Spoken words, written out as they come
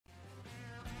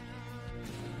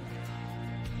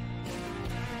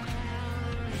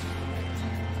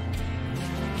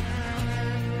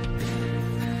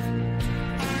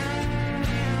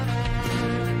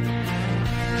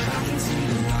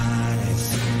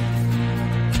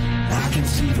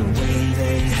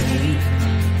they hate.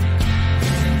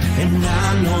 And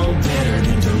I know better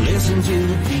than to listen to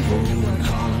the people who are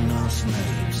calling us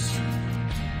names.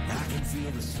 I can feel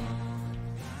the sun.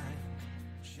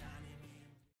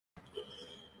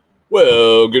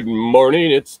 Well, good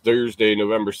morning. It's Thursday,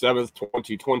 November 7th,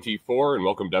 2024, and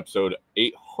welcome to episode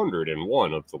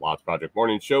 801 of the Lots Project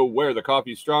Morning Show, where the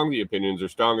coffee's strong, the opinions are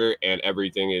stronger, and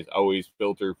everything is always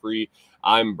filter-free.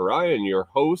 I'm Brian, your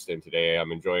host, and today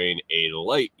I'm enjoying a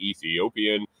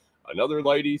another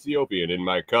light Ethiopian in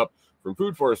my cup from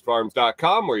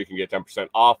foodforestfarms.com, where you can get 10%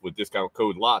 off with discount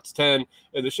code LOTS10,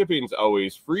 and the shipping's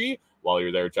always free. While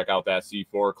you're there, check out that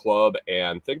C4 Club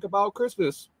and think about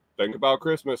Christmas. Think about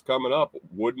Christmas coming up.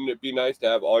 Wouldn't it be nice to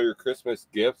have all your Christmas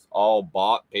gifts all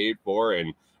bought, paid for,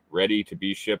 and ready to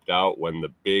be shipped out when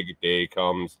the big day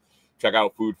comes? Check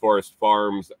out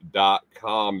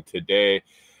foodforestfarms.com today.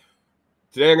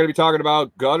 Today I'm going to be talking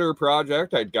about gutter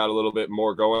project. I got a little bit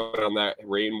more going on that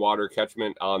rainwater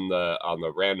catchment on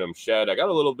the random shed. I got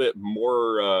a little bit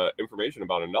more information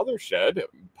about another shed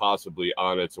possibly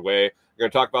on its way. I'm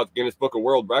going to talk about the Guinness Book of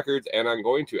World Records, and I'm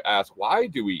going to ask, why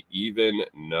do we even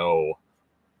know?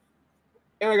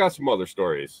 And I got some other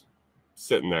stories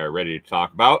sitting there ready to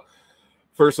talk about.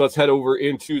 First, let's head over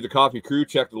into the coffee crew,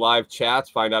 check the live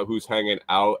chats, find out who's hanging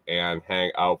out, and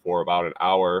hang out for about an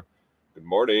hour. Good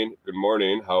morning. Good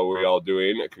morning. How are we all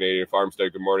doing? Canadian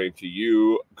Farmstead, good morning to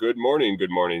you. Good morning. Good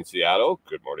morning, Seattle.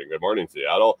 Good morning. Good morning,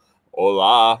 Seattle.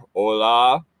 Hola.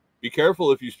 Hola. Be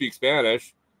careful if you speak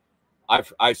Spanish.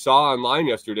 I saw online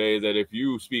yesterday that if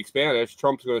you speak Spanish,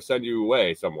 Trump's going to send you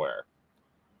away somewhere.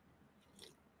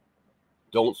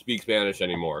 Don't speak Spanish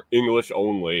anymore. English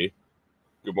only.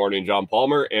 Good morning, John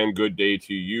Palmer, and good day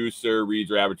to you, sir.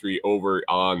 Reed's Rabbitry over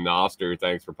on Noster.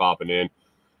 Thanks for popping in.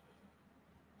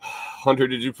 Hunter,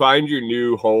 did you find your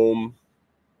new home?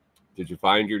 Did you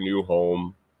find your new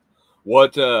home?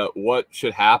 What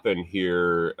should happen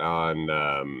here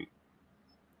on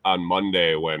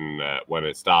Monday when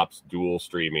it stops dual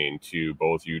streaming to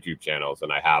both YouTube channels,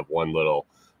 and I have one little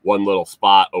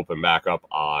spot open back up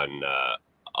on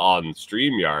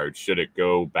StreamYard? Should it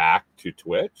go back to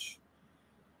Twitch?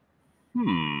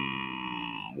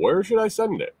 Where should I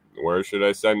send it? Where should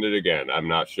I send it again? I'm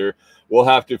not sure. We'll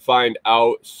have to find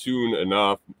out soon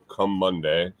enough come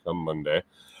Monday.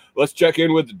 Let's check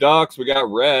in with the Ducks. We got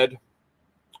red.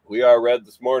 We are red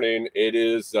this morning. It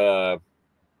is what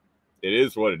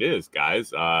it is,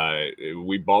 guys.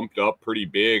 We bumped up pretty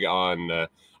big on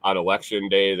election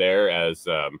day there, as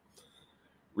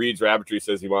Reed's Rabbitry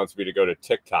says he wants me to go to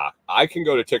TikTok. I can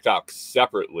go to TikTok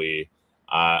separately.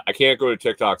 I can't go to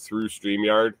TikTok through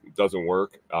StreamYard. It doesn't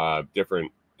work.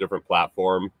 Different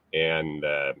platform, and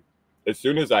as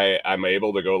soon as I'm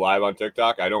able to go live on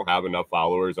TikTok, I don't have enough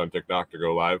followers on TikTok to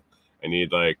go live. I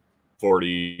need like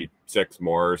 46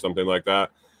 more or something like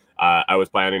that. I was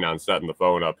planning on setting the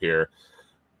phone up here.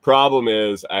 Problem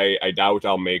is, I doubt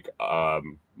I'll make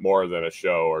more than a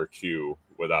show or two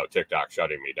without TikTok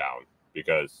shutting me down,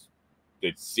 because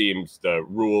it seems the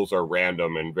rules are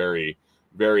random and very,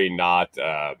 very not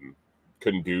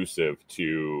conducive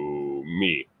to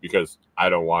me, because I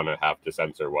don't want to have to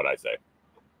censor what I say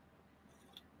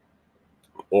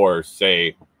or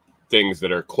say things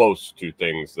that are close to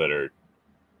things that are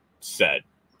said.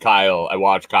 I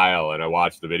watch Kyle and I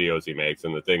watch the videos he makes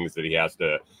and the things that he has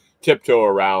to tiptoe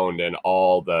around, and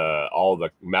all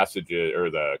the messages or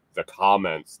the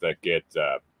comments that get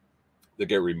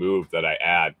removed that I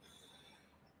add.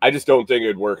 I just don't think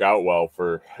it'd work out well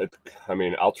for it. I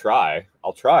mean, I'll try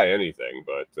anything,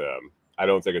 but I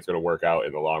don't think it's going to work out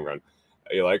in the long run.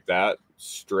 You like that?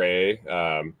 Stray.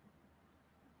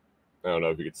 I don't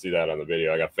know if you could see that on the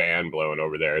video. I got a fan blowing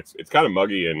over there. It's kind of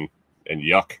muggy and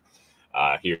yuck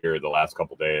here the last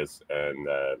couple days, and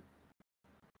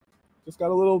just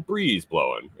got a little breeze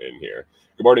blowing in here.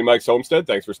 Good morning, Mike's Homestead.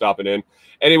 Thanks for stopping in.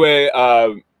 Anyway,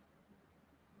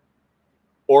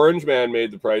 Orange Man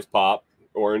made the price pop.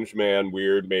 Orange Man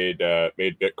Weird made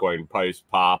Bitcoin price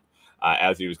pop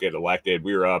as he was getting elected.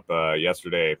 We were up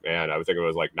yesterday, man. I would think it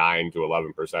was like 9 to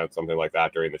 11%, something like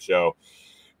that during the show.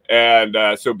 And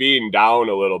so being down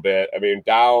a little bit, I mean,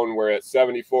 down, we're at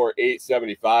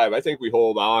 74,875. I think we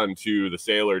hold on to the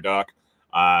Sailor Duck.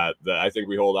 I think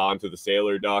we hold on to the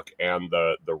Sailor Duck and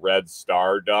the Red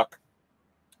Star Duck,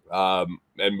 and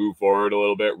move forward a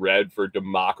little bit. Red for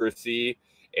democracy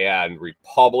and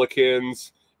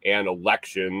Republicans and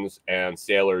elections, and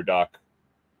Sailor Duck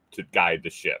to guide the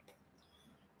ship.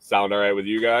 Sound all right with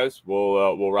you guys?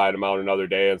 We'll ride them out another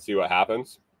day and see what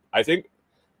happens. I think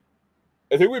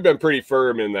we've been pretty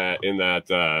firm in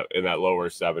that lower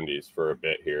 70s for a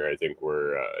bit here. I think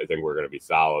we're going to be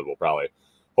solid. We'll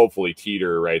hopefully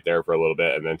teeter right there for a little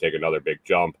bit and then take another big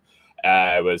jump.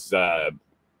 I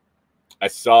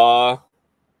saw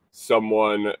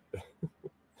someone,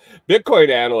 Bitcoin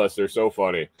analysts are so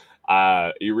funny.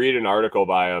 You read an article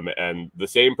by them and the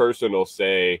same person will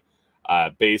say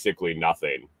basically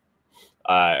nothing.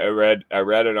 I read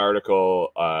an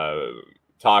article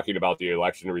talking about the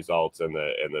election results and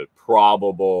the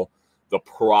probable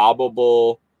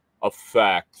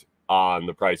effect on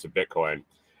the price of Bitcoin.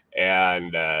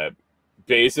 And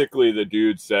basically the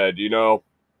dude said, you know,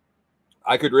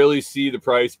 I could really see the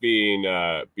price being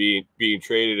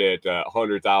traded at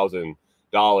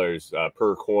 $100,000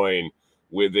 per coin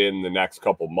within the next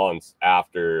couple months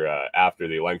after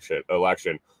the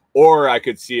election, or I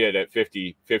could see it at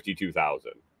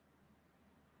 52,000.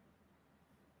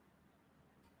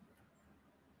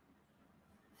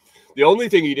 The only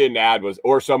thing he didn't add was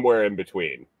or somewhere in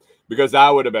between, because that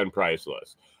would have been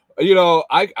priceless. You know,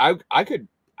 I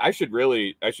should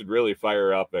really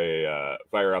fire up a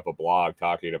blog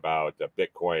talking about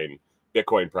Bitcoin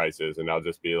prices, and I'll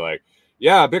just be like,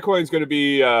 yeah, Bitcoin's going to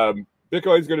be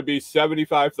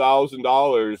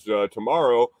 $75,000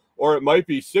 tomorrow, or it might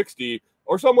be 60,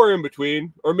 or somewhere in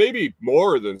between, or maybe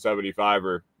more than 75,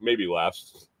 or maybe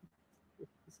less.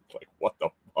 It's like, what the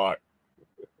fuck?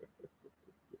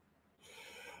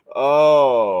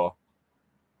 Oh.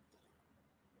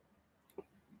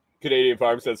 Canadian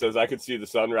Farmstead says I could see the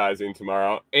sun rising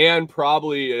tomorrow, and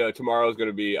probably tomorrow is going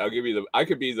to be. I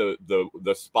could be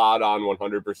the spot on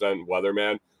 100%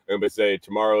 weatherman, and say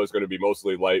tomorrow is going to be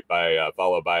mostly light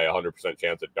followed by 100%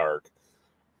 chance of dark.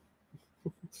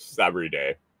 Just every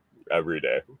day.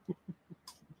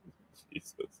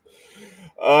 Jesus.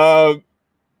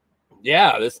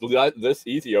 Yeah, this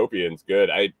Ethiopian's good.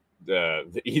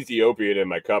 The Ethiopian in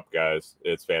my cup, guys.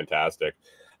 It's fantastic.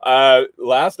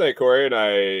 Last night, Corey and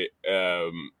I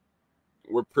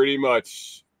were pretty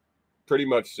much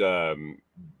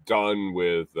done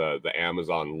with the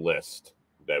Amazon list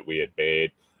that we had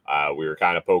made. We were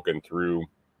kind of poking through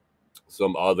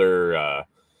some other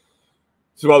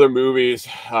movies,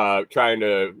 trying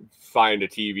to find a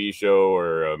TV show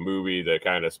or a movie that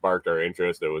kind of sparked our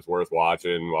interest that was worth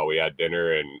watching while we had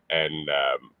dinner, and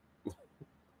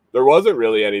there wasn't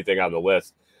really anything on the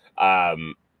list.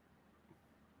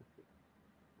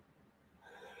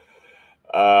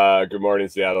 Good morning,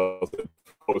 Seattle.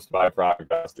 Post my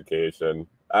prognostication.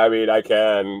 I mean, I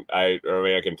can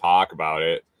talk about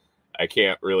it. I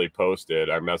can't really post it.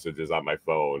 Our message is on my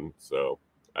phone, so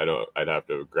I'd have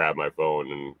to grab my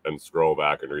phone and scroll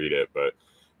back and read it. But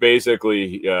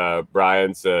basically,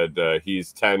 Brian said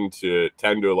he's 10 to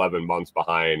 11 months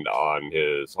behind on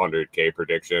his 100K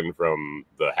prediction from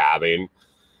the halving.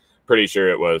 Pretty sure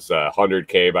it was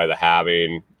 100K by the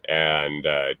halving, and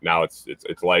now it's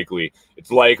likely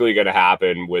going to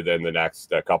happen within the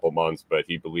next couple months. But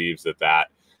he believes that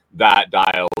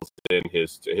dials in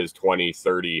his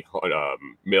 $20-30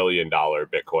 million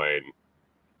Bitcoin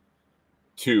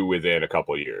to within a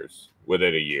couple years,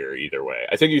 within a year either way.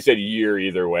 I think you said year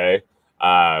either way.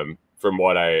 From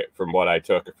what I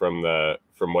took from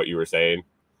what you were saying,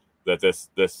 that this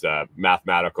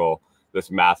mathematical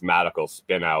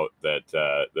spin out that's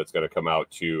going to come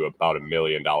out to about $1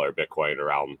 million Bitcoin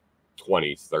around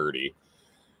 2030.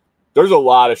 There's a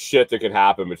lot of shit that can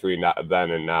happen between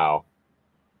then and now.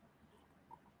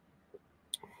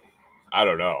 I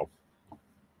don't know.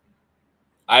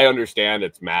 I understand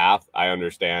it's math. I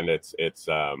understand I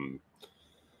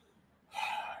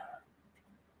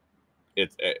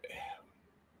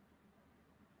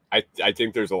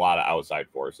think there's a lot of outside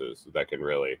forces that could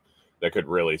really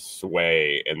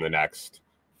sway in the next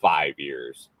 5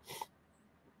 years.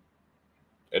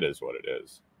 It is what it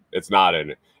is. It's not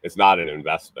an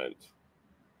investment.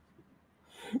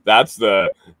 That's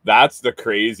the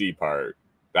crazy part.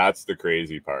 That's the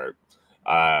crazy part.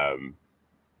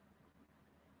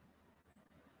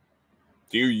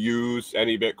 Do you use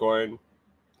any Bitcoin?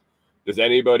 Does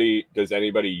anybody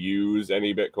use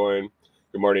any Bitcoin?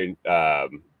 Good morning.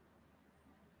 Good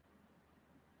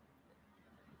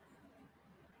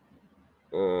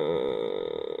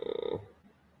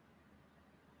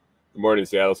morning,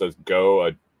 Seattle says, go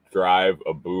a drive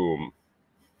a boom.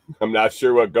 I'm not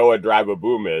sure what go a drive a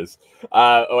boom is.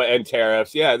 And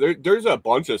tariffs. Yeah, there's a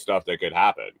bunch of stuff that could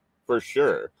happen for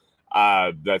sure.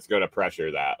 That's going to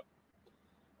pressure that.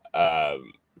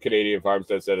 Canadian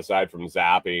Farmstead said, aside from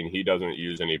zapping, he doesn't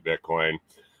use any Bitcoin.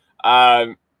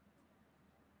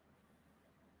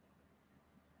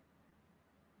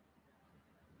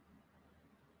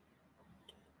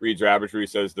 Reed's Rabbitry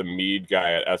says the Mead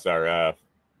guy at SRF.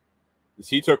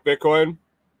 He took Bitcoin?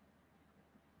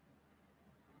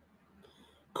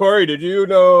 Corey, did you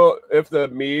know if the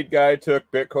Mead guy took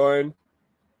Bitcoin?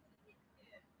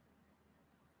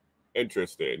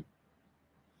 Interesting.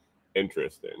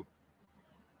 Interesting.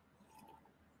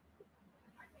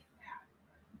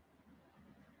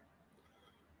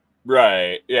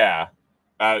 Right. Yeah.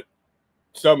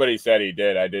 Somebody said he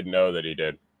did. I didn't know that he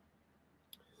did.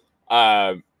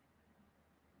 I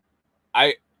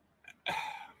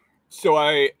so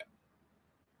I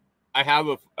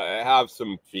have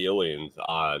some feelings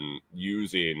on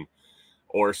using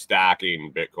or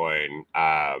stacking Bitcoin.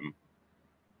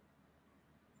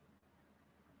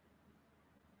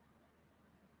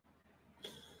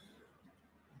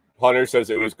 Hunter says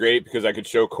it was great because I could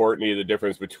show Courtney the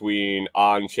difference between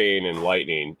on-chain and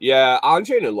Lightning. Yeah,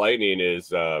 on-chain and Lightning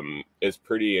is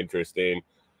pretty interesting.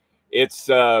 It's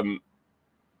an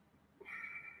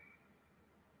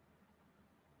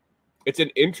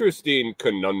interesting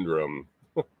conundrum,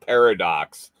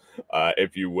 paradox,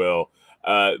 if you will,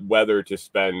 whether to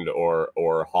spend or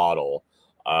hodl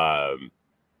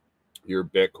your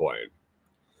Bitcoin.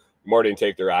 Morning,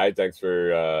 take the ride. Thanks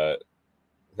for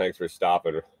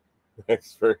stopping.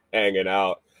 Thanks for hanging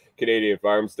out. Canadian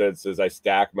Farmstead says I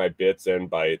stack my bits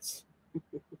and bytes.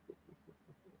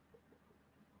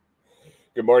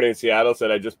 Good morning, Seattle said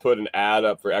I just put an ad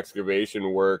up for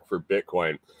excavation work for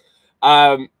Bitcoin.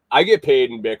 I get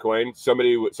paid in Bitcoin.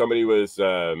 Somebody was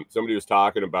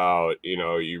talking about,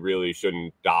 you really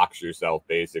shouldn't dox yourself,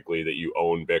 basically, that you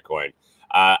own Bitcoin.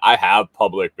 I have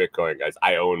public Bitcoin, guys.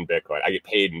 I own Bitcoin. I get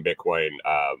paid in Bitcoin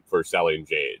for selling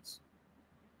Jades.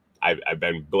 I've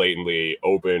been blatantly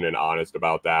open and honest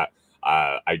about that.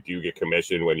 I do get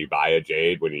commission when you buy a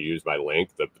Jade, when you use my link.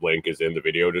 The link is in the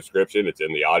video description. It's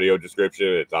in the audio description.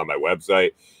 It's on my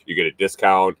website. You get a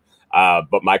discount.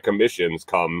 But my commissions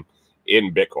come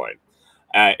in Bitcoin.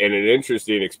 In an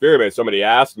interesting experiment, somebody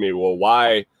asked me, well,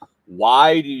 why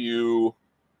would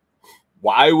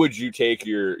you take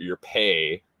your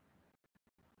pay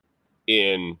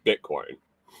in Bitcoin?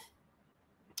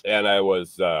 And I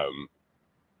was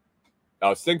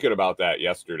thinking about that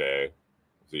yesterday.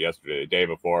 So the day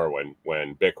before when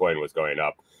Bitcoin was going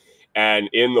up. And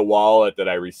in the wallet that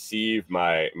I received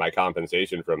my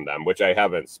compensation from them, which I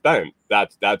haven't spent,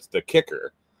 that's the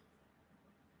kicker.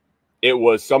 It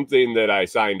was something that I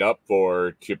signed up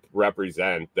for to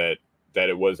represent that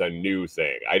it was a new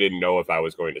thing. I didn't know if I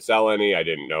was going to sell any. I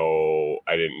didn't know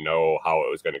how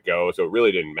it was going to go. So it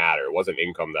really didn't matter. It wasn't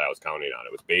income that I was counting on.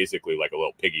 It was basically like a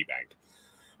little piggy bank.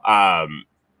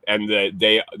 And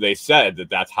they said that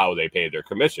that's how they paid their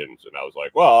commissions. And I was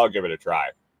like, well, I'll give it a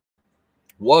try.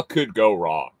 What could go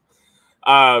wrong?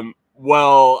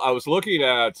 Well, I was looking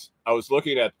at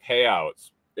payouts,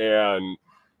 and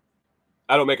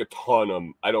I don't make a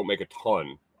ton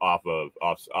off of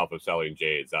selling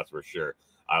Jades. That's for sure.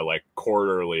 Like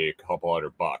quarterly, a couple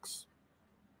 $100.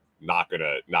 Not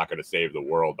gonna save the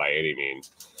world by any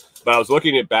means. But I was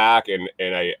looking it back, and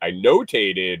I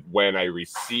notated when I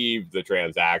received the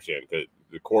transaction, the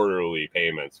quarterly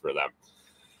payments for them,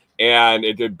 and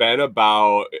it had been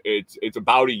about a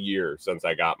year since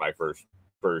I got my first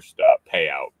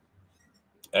payout,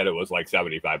 and it was like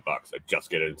 $75. I just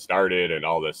getting started and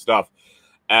all this stuff,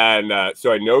 and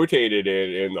so I notated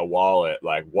it in the wallet,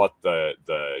 like what the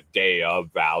day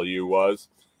of value was.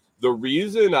 The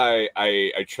reason I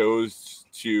chose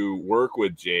to work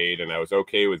with Jade and I was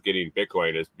okay with getting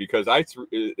Bitcoin is because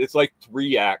it's like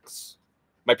 3x.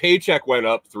 My paycheck went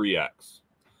up 3x.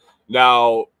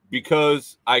 Now,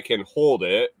 because I can hold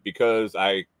it, because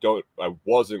I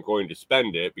wasn't going to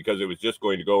spend it, because it was just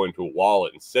going to go into a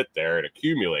wallet and sit there and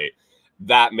accumulate,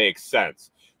 that makes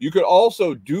sense. You could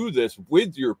also do this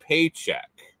with your paycheck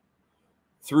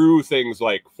through things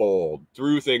like Fold,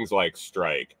 through things like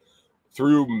Strike,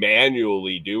 through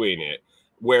manually doing it,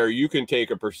 where you can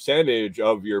take a percentage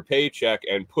of your paycheck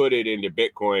and put it into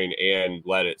Bitcoin and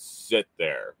let it sit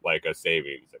there like a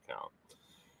savings account.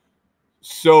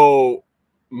 So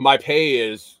my pay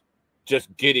is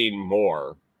just getting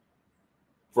more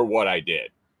for what I did,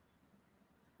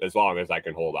 as long as I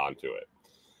can hold on to it.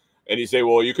 And you say,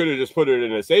 well, you could have just put it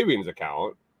in a savings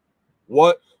account.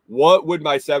 What would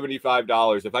my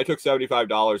 $75, if I took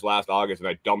 $75 last August and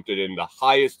I dumped it in the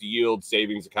highest yield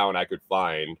savings account I could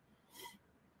find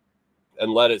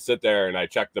and let it sit there and I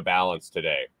checked the balance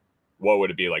today, what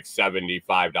would it be, like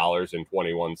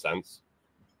 $75.21?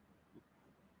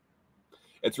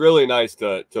 It's really nice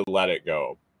to let it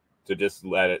go, to just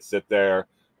let it sit there,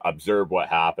 observe what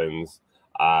happens.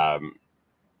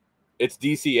 It's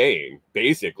DCAing,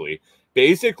 basically.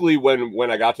 Basically,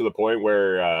 when I got to the point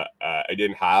where I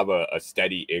didn't have a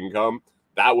steady income,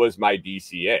 that was my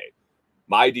DCA.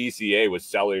 My DCA was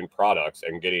selling products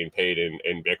and getting paid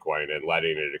in Bitcoin and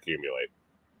letting it accumulate.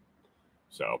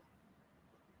 So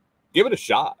give it a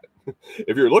shot.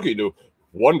 If you're looking to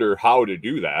wonder how to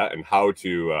do that and how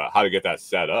to get that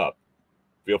set up,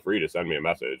 feel free to send me a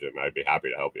message and I'd be happy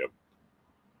to help you.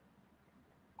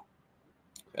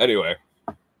 Anyway,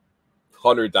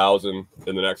 100,000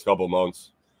 in the next couple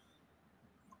months.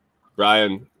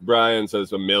 Brian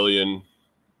says 1 million.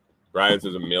 Brian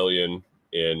says 1 million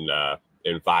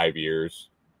in 5 years.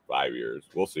 5 years.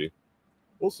 We'll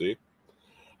see.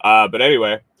 But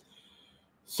anyway,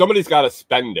 somebody's got to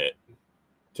spend it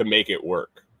to make it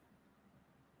work.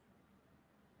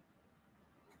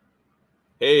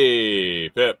 Hey,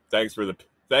 Pip, thanks for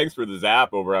the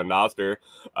zap over on Noster.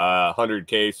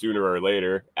 100K sooner or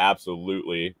later.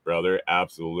 Absolutely, brother.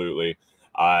 Absolutely.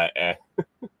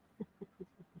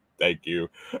 Thank you.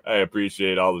 I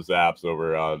appreciate all the zaps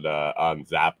over on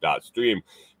zap.stream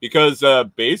because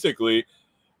basically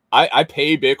I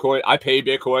pay Bitcoin. I pay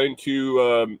Bitcoin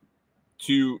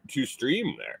to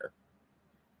stream there.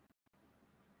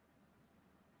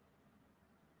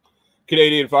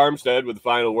 Canadian Farmstead with the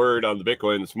final word on the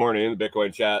Bitcoin this morning. The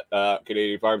Bitcoin chat,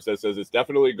 Canadian Farmstead says it's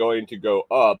definitely going to go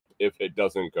up if it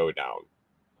doesn't go down.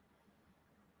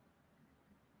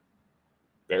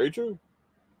 Very true.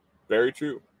 Very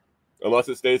true. Unless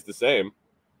it stays the same.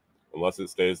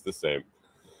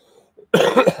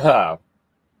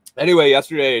 Anyway,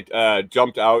 yesterday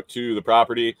jumped out to the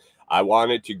property. I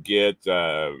wanted to get,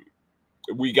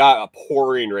 we got a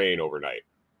pouring rain overnight.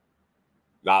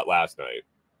 Not last night,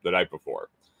 the night before.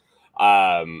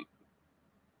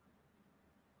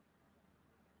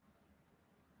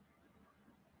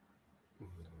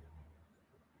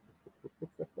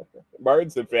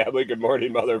 Martin's and family, good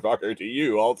morning, motherfucker, to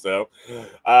you also.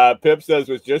 Pip says,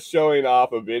 was just showing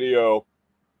off a video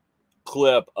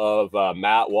clip of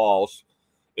Matt Walsh.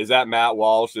 Is that Matt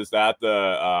Walsh? Is that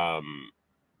the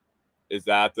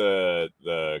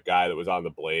guy that was on the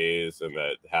Blaze and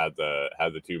that had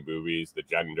the two movies, the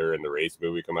gender and the race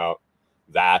movie come out?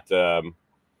 That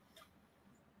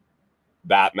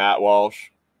Matt Walsh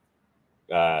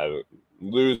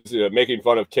making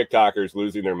fun of TikTokers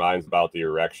losing their minds about the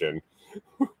erection.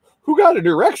 Who got an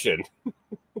erection?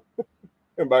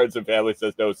 And Barnes and family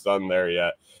says no sun there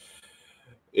yet.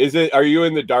 Are you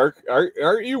in the dark?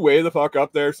 Aren't you way the fuck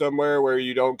up there somewhere where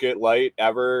you don't get light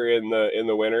ever in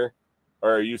the winter?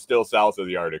 Or are you still south of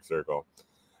the Arctic Circle?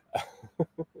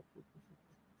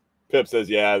 Pip says,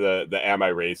 yeah, the am I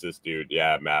racist dude.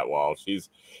 Yeah, Matt Walsh.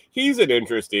 He's an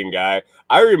interesting guy.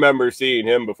 I remember seeing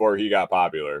him before he got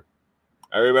popular.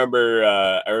 I remember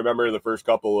the first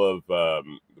couple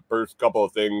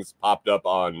of things popped up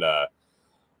on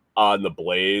the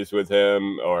Blaze with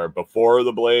him, or before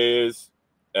the Blaze,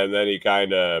 and then he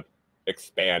kind of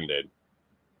expanded.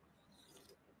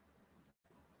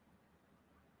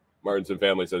 Martin's and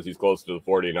family says he's close to the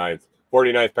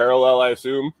 49th parallel, I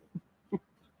assume.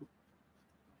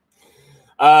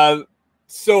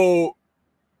 So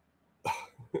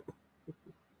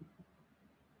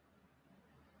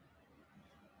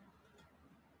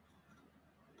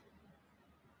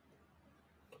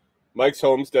Mike's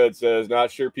Homestead says, not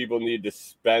sure people need to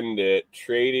spend it.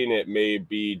 Trading it may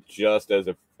be just as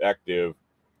effective.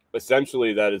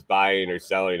 Essentially, that is buying or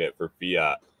selling it for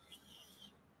fiat.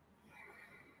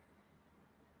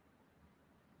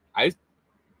 I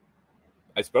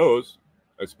suppose.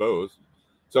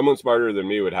 Someone smarter than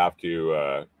me would have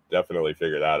to definitely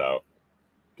figure that out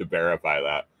to verify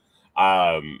that.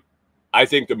 I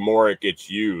think the more it gets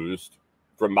used,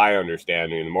 from my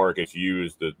understanding, the more it gets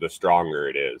used, the stronger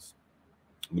it is.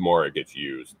 The more it gets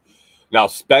used. Now,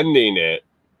 spending it,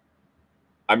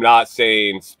 I'm not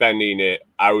saying spending it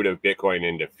out of Bitcoin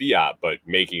into fiat, but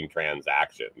making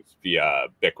transactions via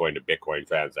Bitcoin to Bitcoin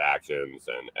transactions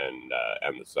and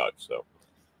the such. So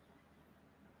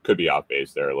could be off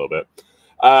base there a little bit.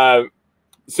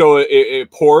 So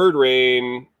it poured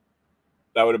rain.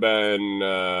 That would have been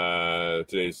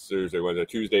today's Thursday, Wednesday,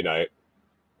 Tuesday night.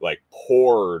 Like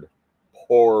poured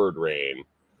rain.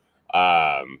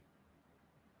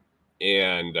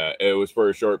 And it was for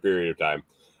a short period of time.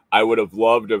 I would have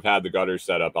loved to have had the gutters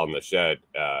set up on the shed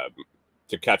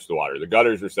to catch the water. The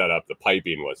gutters were set up. The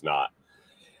piping was not.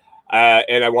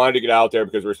 And I wanted to get out there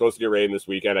because we're supposed to get rain this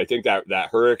weekend. I think that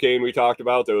hurricane we talked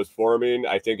about that was forming,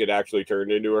 I think it actually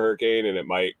turned into a hurricane and it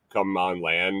might come on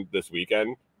land this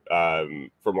weekend.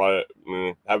 From what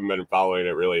haven't been following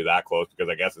it really that close because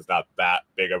I guess it's not that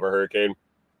big of a hurricane.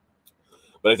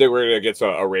 But I think we're going to get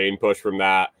a rain push from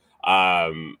that.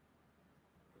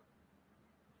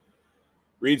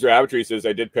 Reed's Rabbitry says,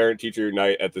 I did parent-teacher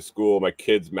night at the school. My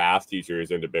kid's math teacher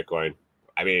is into Bitcoin.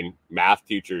 I mean, math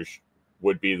teachers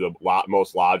would be the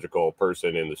most logical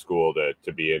person in the school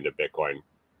to be into Bitcoin.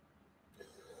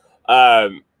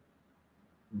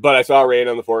 But I saw rain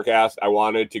on the forecast. I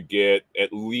wanted to get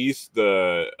at least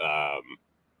the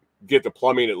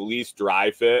plumbing at least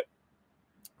dry fit.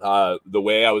 The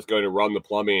way I was going to run the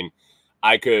plumbing,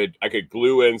 I could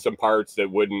glue in some parts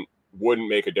that wouldn't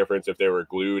make a difference if they were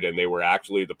glued, and they were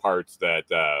actually the parts that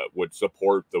would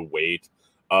support the weight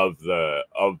of the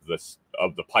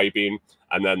piping,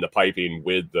 and then the piping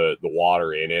with the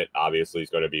water in it obviously is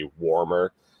going to be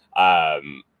warmer.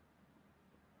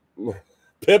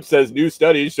 Pip says new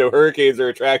studies show hurricanes are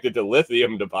attracted to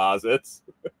lithium deposits.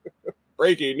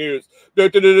 Breaking news.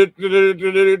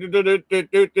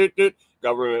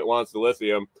 Government wants the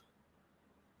lithium.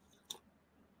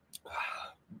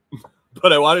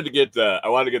 But I wanted to get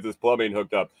this plumbing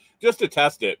hooked up just to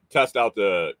test out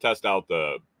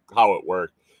the how it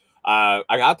worked. I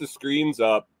got the screens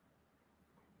up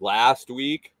last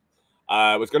week.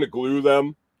 I was going to glue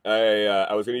them.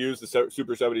 I was going to use the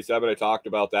Super 77. I talked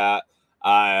about that.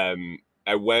 I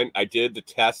did the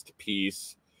test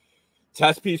piece.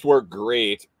 Test piece worked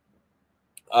great.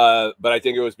 But I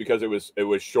think it was because it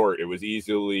was short. It was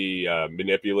easily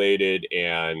manipulated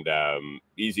and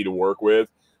easy to work with.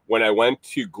 When I went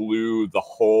to glue the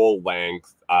whole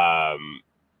length,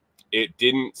 it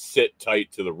didn't sit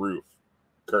tight to the roof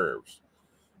curves.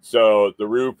 So the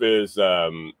roof is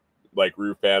like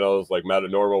roof panels, like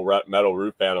normal metal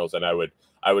roof panels, and I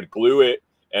would glue it,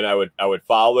 and I would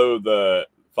follow the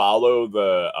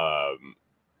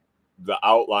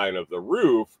outline of the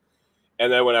roof,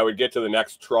 and then when I would get to the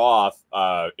next trough,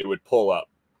 it would pull up.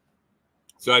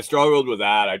 So I struggled with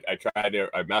that.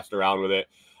 I messed around with it.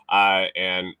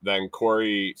 And then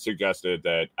Corey suggested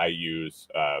that I use,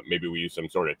 maybe we use some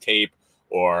sort of tape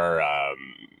or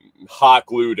hot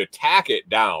glue to tack it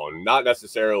down, not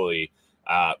necessarily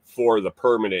for the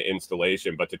permanent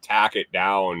installation, but to tack it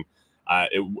down a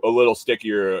little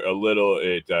stickier,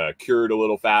 it cured a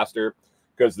little faster,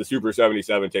 because the Super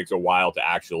 77 takes a while to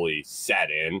actually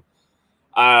set in.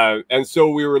 And so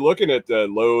we were looking at the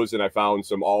Lowe's, and I found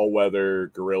some all-weather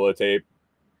Gorilla Tape.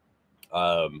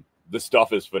 The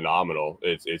stuff is phenomenal.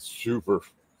 It's super,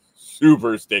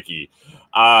 super sticky.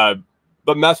 But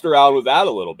messed around with that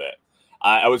a little bit.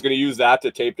 I was going to use that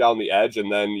to tape down the edge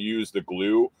and then use the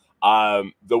glue.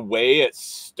 The way it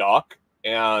stuck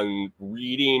and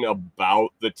reading about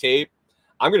the tape,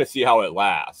 I'm going to see how it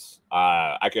lasts.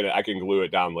 I can glue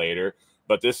it down later,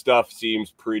 but this stuff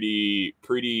seems pretty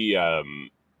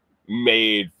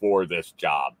made for this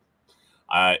job.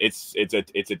 It's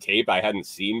a tape I hadn't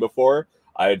seen before.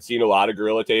 I had seen a lot of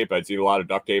Gorilla Tape. I'd seen a lot of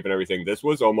duct tape and everything. This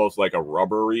was almost like a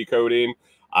rubbery coating.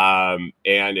 And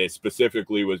it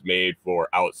specifically was made for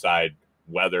outside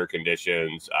weather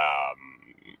conditions,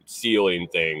 sealing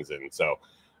things. And so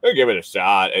I'll give it a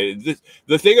shot.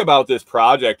 The thing about this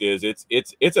project is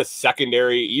it's a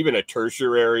secondary, even a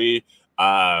tertiary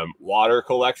water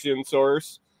collection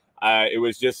source. It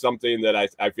was just something that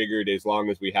I figured as long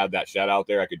as we had that shed out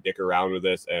there, I could dick around with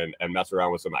this and mess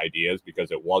around with some ideas,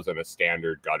 because it wasn't a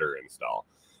standard gutter install.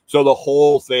 So the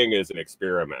whole thing is an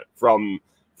experiment, from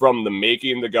the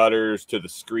making the gutters to the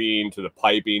screen to the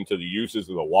piping to the uses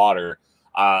of the water,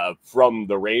 from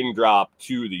the raindrop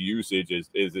to the usage is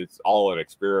it's all an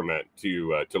experiment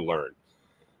to learn.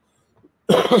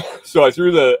 So I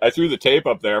threw the tape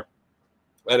up there,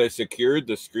 and I secured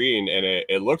the screen, and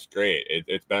it looks great.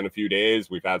 It's been a few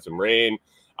days. We've had some rain.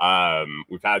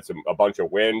 We've had a bunch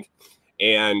of wind,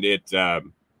 and it's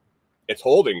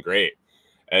holding great.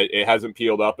 It hasn't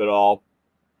peeled up at all.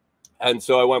 And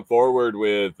so I went forward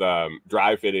with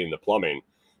dry fitting the plumbing.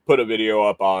 Put a video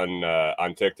up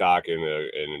on TikTok and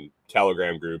in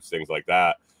Telegram groups, things like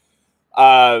that.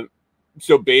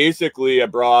 So basically, I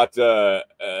brought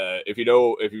if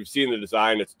you've seen the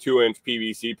design, it's 2-inch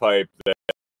PVC pipe that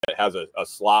has a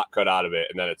slot cut out of it,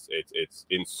 and then it's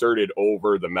inserted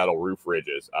over the metal roof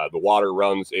ridges. The water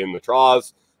runs in the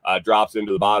troughs, drops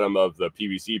into the bottom of the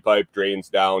PVC pipe, drains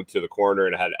down to the corner,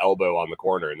 and it had an elbow on the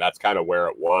corner, and that's kind of where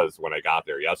it was when I got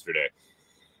there yesterday.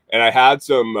 And I had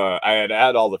I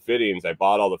had all the fittings. I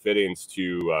bought all the fittings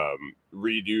to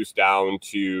reduce down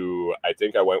to, I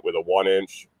think I went with a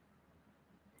 1-inch,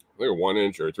 I think a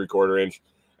 1-inch or a 3/4 inch.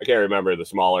 I can't remember the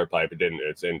smaller pipe.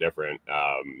 It's indifferent.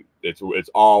 It's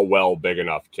all well big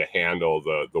enough to handle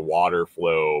the water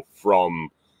flow from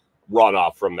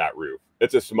runoff from that roof.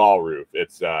 It's a small roof.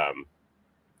 It's I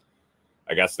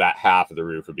guess that half of the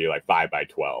roof would be like 5 by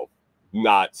 12.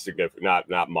 Not significant,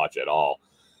 not much at all.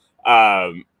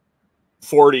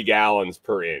 40 gallons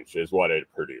per inch is what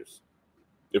it produced.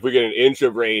 if we get an inch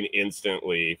of rain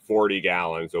instantly, 40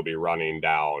 gallons will be running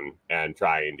down and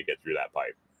trying to get through that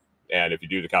pipe. And if you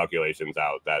do the calculations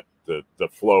out, that the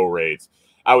flow rates,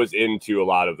 I was into a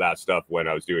lot of that stuff when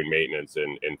I was doing maintenance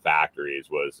in factories,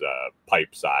 was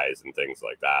pipe size and things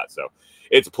like that. So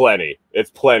it's plenty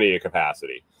of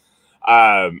capacity.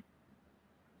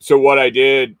 So what I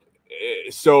did,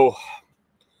 so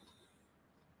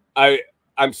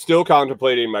I'm still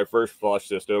contemplating my first flush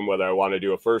system, whether I want to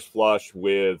do a first flush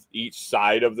with each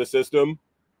side of the system,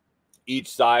 each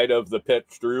side of the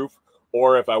pitched roof,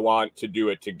 or if I want to do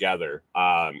it together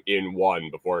in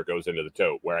one before it goes into the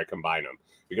tote, where I combine them.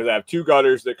 Because I have two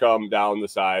gutters that come down the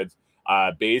sides,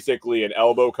 basically an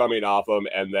elbow coming off them,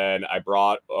 and then I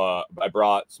brought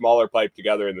smaller pipe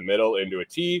together in the middle into a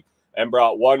T, and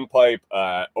brought one pipe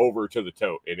over to the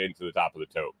tote and into the top of the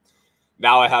tote.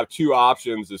 Now I have two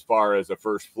options as far as a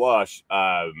first flush.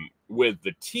 With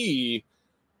the T,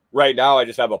 right now I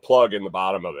just have a plug in the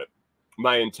bottom of it.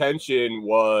 My intention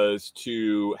was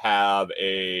to have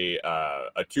a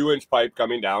 2-inch pipe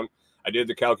coming down. I did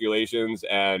the calculations,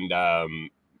 and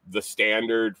the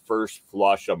standard first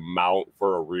flush amount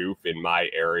for a roof in my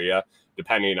area,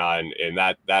 depending on, and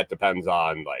that depends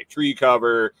on like tree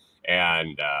cover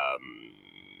and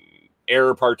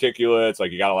air particulates.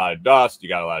 Like, you got a lot of dust, you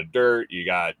got a lot of dirt, you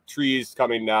got trees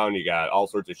coming down, you got all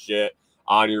sorts of shit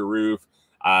on your roof.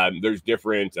 There's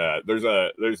different, there's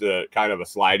a kind of a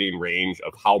sliding range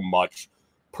of how much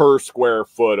per square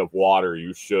foot of water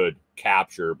you should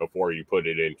capture before you put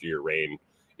it into your rain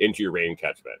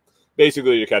catchment,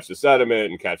 basically to catch the sediment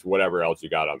and catch whatever else you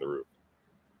got on the roof.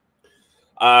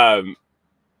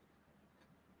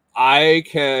 I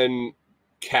can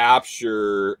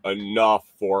capture enough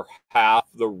for half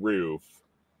the roof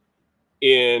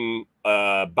in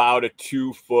about a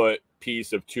 2-foot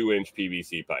piece of 2-inch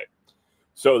PVC pipe.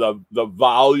 So the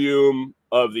volume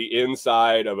of the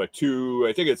inside of a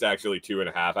I think it's actually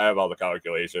 2.5. I have all the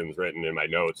calculations written in my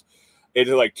notes.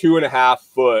 It's like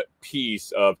 2.5-foot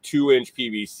piece of 2-inch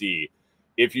PVC.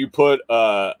 If you put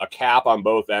a cap on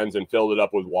both ends and filled it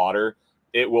up with water,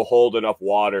 it will hold enough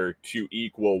water to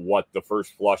equal what the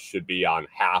first flush should be on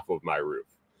half of my roof.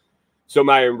 So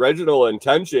my original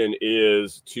intention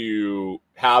is to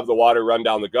have the water run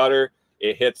down the gutter.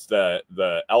 It hits the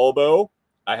elbow.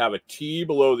 I have a T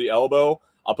below the elbow.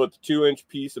 I'll put the 2-inch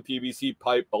piece of PVC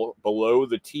pipe below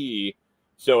the T.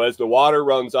 So as the water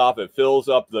runs off, it fills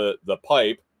up the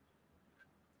pipe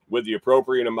with the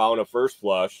appropriate amount of first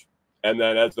flush. And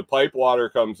then as the pipe water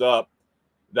comes up,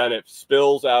 then it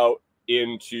spills out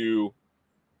into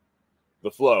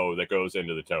the flow that goes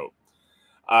into the tote.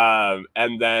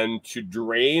 And then to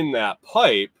drain that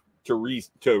pipe, to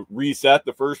reset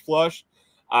the first flush,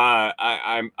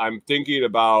 I'm thinking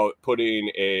about putting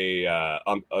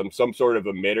some sort of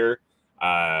emitter,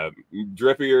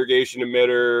 drip irrigation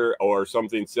emitter, or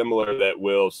something similar that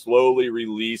will slowly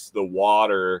release the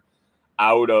water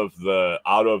out of the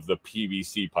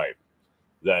PVC pipe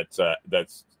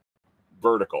that's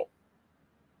vertical.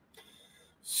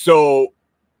 So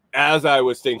as I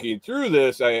was thinking through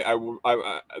this,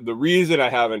 the reason I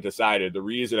haven't decided, the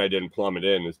reason I didn't plumb it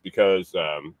in, is because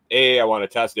I want to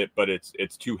test it, but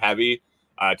it's too heavy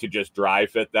to just dry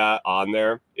fit that on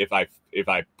there. If I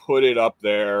put it up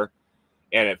there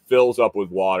and it fills up with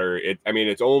water,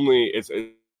 it's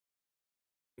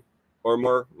or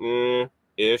more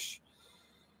ish,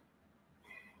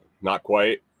 not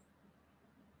quite.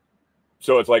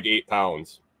 So it's like 8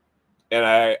 pounds. And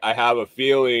I have a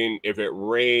feeling if it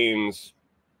rains,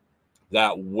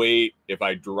 that weight, if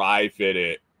I dry fit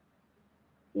it,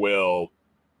 will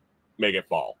make it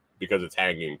fall because it's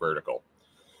hanging vertical.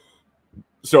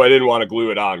 So I didn't want to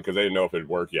glue it on because I didn't know if it'd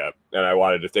work yet. And I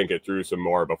wanted to think it through some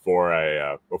more before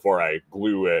I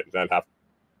glue it, and then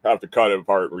have to cut it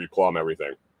apart and replumb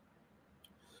everything.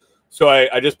 So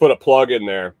I just put a plug in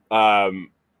there.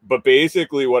 But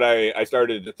basically what I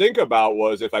started to think about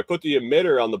was, if I put the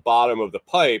emitter on the bottom of the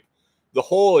pipe, the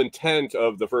whole intent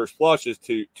of the first flush is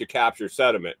to capture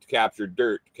sediment, to capture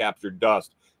dirt, to capture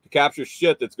dust, to capture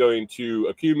shit that's going to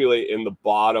accumulate in the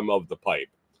bottom of the pipe,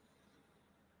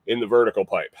 in the vertical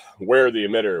pipe, where the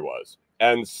emitter was.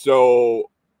 And so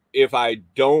if I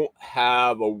don't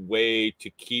have a way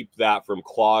to keep that from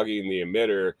clogging the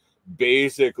emitter,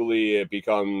 basically it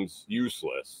becomes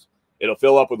useless. It'll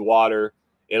fill up with water.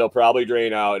 It'll probably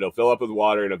drain out. It'll fill up with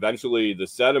water, and eventually the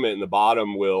sediment in the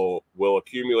bottom will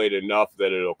accumulate enough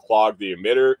that it'll clog the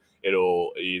emitter.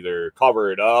 It'll either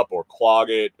cover it up or clog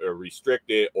it or restrict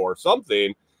it or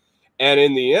something. And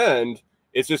in the end,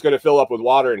 it's just going to fill up with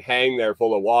water and hang there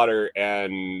full of water,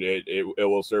 and it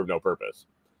will serve no purpose.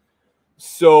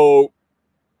 So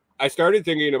I started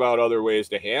thinking about other ways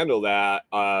to handle that.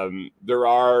 There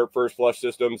are first flush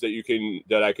systems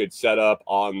that I could set up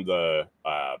on the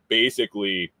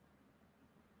basically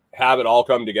have it all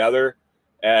come together,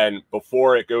 and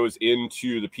before it goes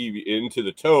into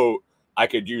the tote, I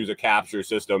could use a capture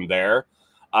system there.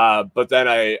 But then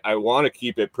I want to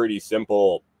keep it pretty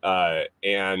simple,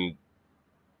 and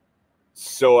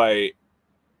so I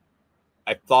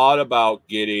thought about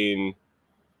getting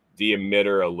the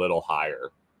emitter a little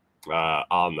higher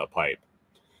on the pipe.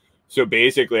 So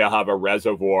basically, I'll have a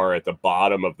reservoir at the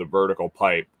bottom of the vertical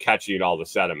pipe catching all the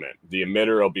sediment. The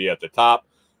emitter will be at the top.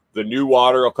 The new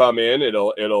water will come in.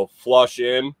 It'll flush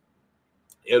in.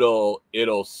 It'll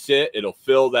sit. It'll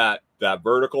fill that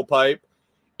vertical pipe.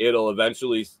 It'll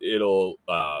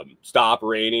stop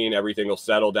raining. Everything will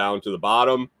settle down to the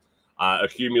bottom,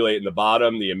 accumulate in the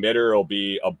bottom. The emitter will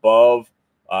be above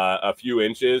a few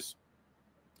inches.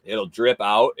 It'll drip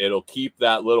out. It'll keep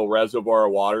that little reservoir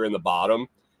of water in the bottom,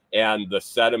 and the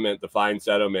sediment, the fine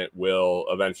sediment, will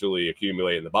eventually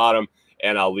accumulate in the bottom.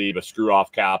 And I'll leave a screw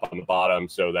off cap on the bottom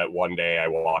so that one day I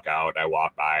walk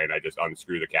by and I just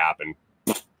unscrew the cap and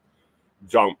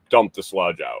dump the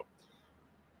sludge out.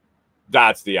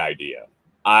 That's the idea.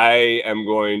 I am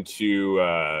going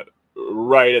to,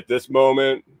 right at this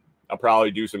moment, I'll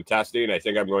probably do some testing. I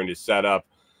think I'm going to set up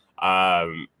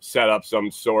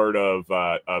some sort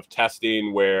of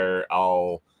testing where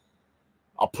I'll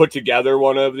put together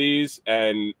one of these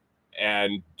and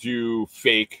do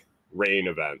fake rain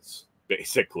events,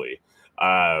 basically.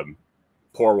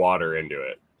 Pour water into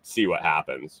it, see what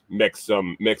happens. Mix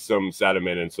some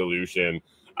sediment and solution,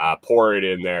 pour it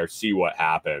in there, see what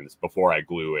happens before I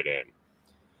glue it in.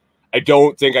 I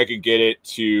don't think I could get it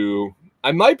to.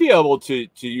 I might be able to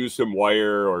use some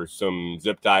wire or some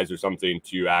zip ties or something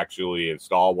to actually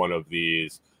install one of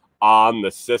these on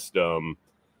the system,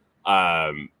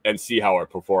 and see how it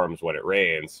performs when it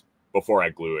rains before I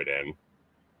glue it in.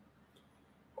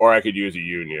 Or I could use a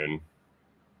union.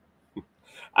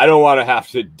 I don't want to have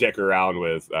to dick around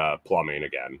with plumbing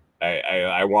again.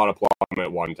 I want to plumb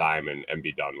it one time and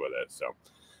be done with it. So,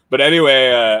 but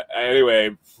anyway,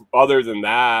 other than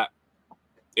that,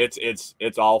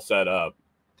 it's all set up.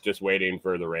 Just waiting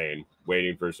for the rain,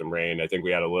 waiting for some rain. I think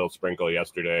we had a little sprinkle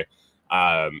yesterday,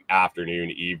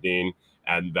 afternoon, evening,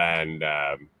 and then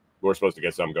we're supposed to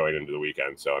get some going into the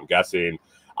weekend. So I'm guessing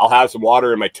I'll have some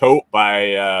water in my tote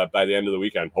by the end of the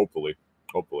weekend. Hopefully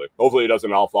it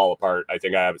doesn't all fall apart. I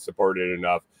think I have it supported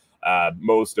enough.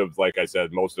 Most of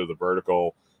the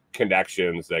vertical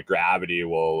connections that gravity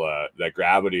will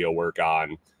work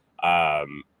on.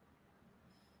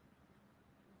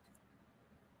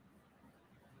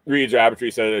 Reed's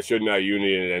Rabbitry said it should not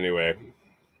union it anyway.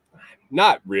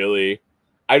 Not really.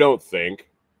 I don't think.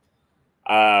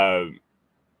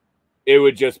 It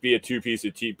would just be a 2-piece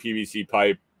of PVC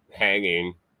pipe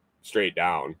hanging straight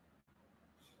down.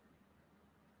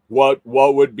 What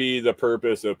would be the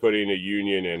purpose of putting a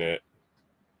union in it?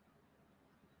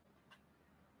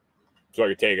 So I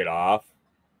could take it off?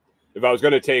 If I was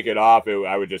going to take it off,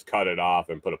 I would just cut it off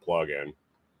and put a plug in.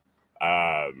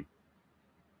 I'm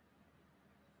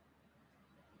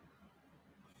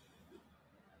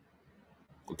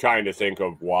trying to think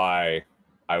of why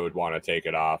I would want to take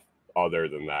it off other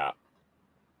than that.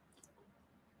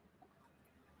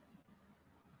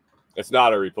 It's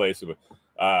not a replaceable.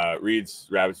 Reed's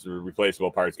Rabbit's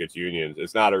replaceable parts gets unions.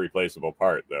 It's not a replaceable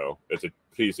part, though. It's a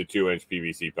piece of 2-inch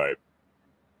PVC pipe.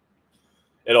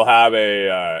 It'll have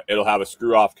a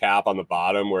screw off cap on the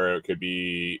bottom where it could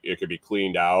be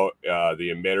cleaned out.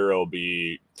 The emitter will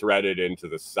be threaded into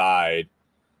the side,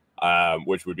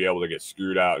 which would be able to get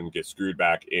screwed out and get screwed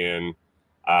back in.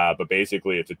 But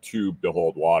basically, it's a tube to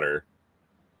hold water.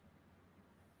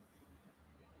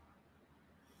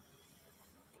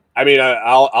 I mean,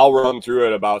 I'll run through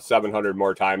it about 700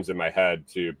 more times in my head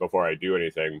before I do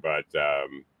anything, but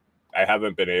I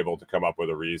haven't been able to come up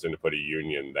with a reason to put a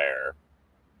union there.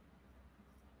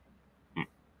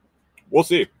 We'll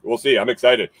see. I'm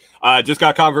excited. Just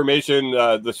got confirmation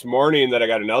this morning that I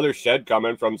got another shed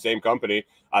coming from the same company.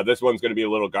 This one's going to be a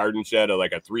little garden shed,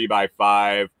 like a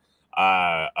 3x5,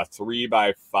 a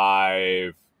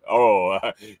 3x5.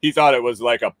 Oh, he thought it was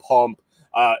like a pump.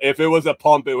 If it was a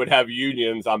pump, it would have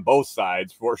unions on both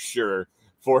sides for sure.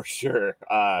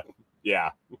 Yeah.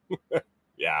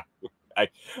 Yeah.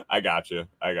 I gotcha.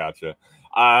 I got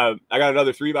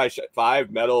another 3x5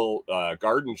 metal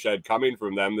garden shed coming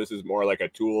from them. This is more like a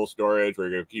tool storage where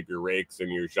you're going to keep your rakes and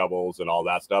your shovels and all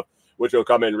that stuff, which will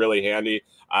come in really handy.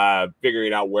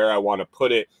 Figuring out where I want to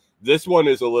put it. This one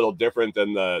is a little different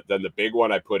than the big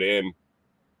one I put in,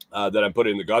 that I'm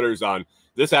putting the gutters on.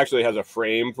 This actually has a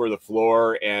frame for the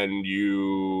floor, and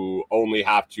you only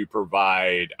have to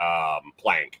provide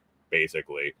plank,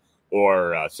 basically,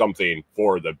 or something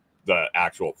for the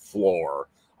actual floor.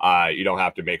 You don't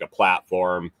have to make a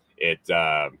platform.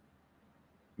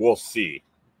 We'll see.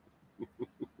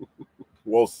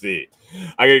 We'll see.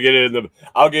 I'm gonna get it in the.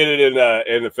 I'll get it in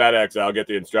the FedEx. I'll get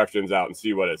the instructions out and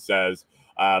see what it says.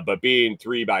 But being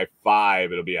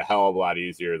 3x5, it'll be a hell of a lot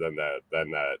easier than the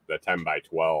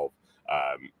 10x12.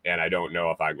 And I don't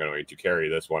know if I'm going to carry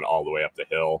this one all the way up the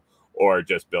hill or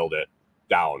just build it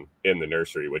down in the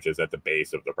nursery, which is at the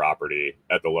base of the property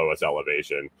at the lowest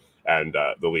elevation and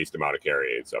the least amount of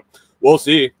carrying. So we'll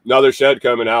see. Another shed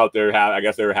coming out. I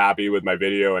guess they were happy with my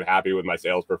video and happy with my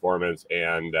sales performance,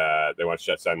 and they want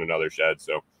to send another shed.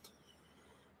 So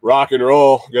rock and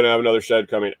roll. Gonna have another shed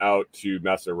coming out to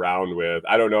mess around with.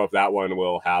 I don't know if that one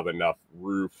will have enough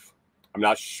roof. I'm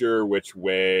not sure which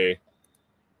way.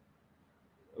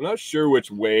 I'm not sure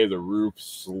which way the roof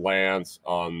slants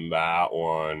on that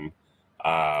one.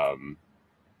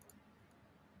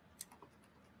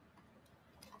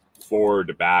 Forward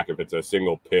to back if it's a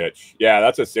single pitch. Yeah,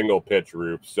 that's a single pitch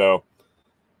roof. So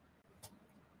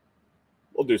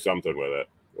we'll do something with it.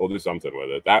 We'll do something with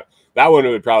it. That one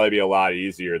would probably be a lot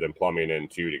easier than plumbing in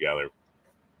two together.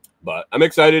 But I'm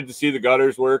excited to see the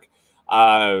gutters work.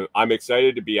 I'm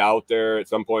excited to be out there at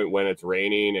some point when it's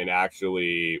raining and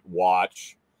actually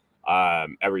watch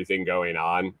everything going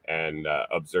on and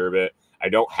observe it. I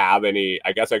don't have any.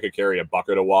 I guess I could carry a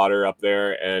bucket of water up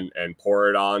there and pour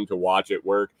it on to watch it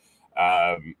work.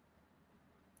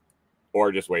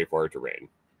 Or just wait for it to rain.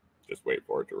 Just wait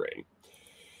for it to rain.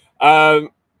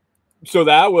 So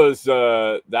that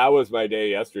was my day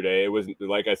yesterday. It was,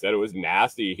 like I said, it was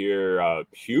nasty here,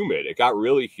 humid. It got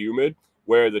really humid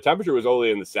where the temperature was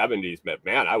only in the 70s, but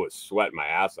man, I was sweating my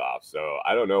ass off. So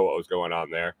I don't know what was going on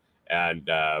there. And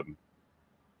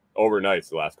overnights,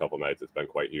 the last couple nights, it's been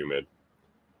quite humid.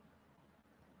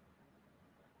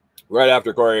 Right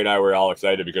after Corey and I were all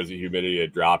excited because the humidity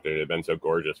had dropped and it had been so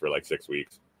gorgeous for like 6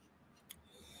 weeks.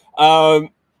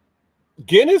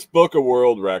 Guinness Book of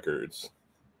World Records.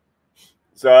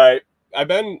 So I've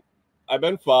been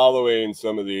following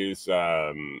some of these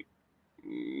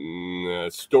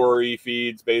story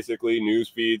feeds, basically news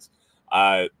feeds,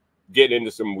 getting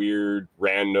into some weird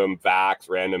random facts,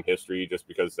 random history, just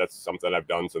because that's something I've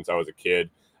done since I was a kid.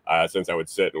 Since I would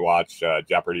sit and watch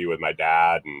Jeopardy with my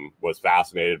dad and was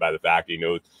fascinated by the fact he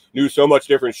knew so much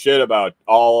different shit about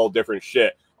all different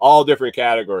shit, all different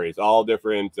categories, all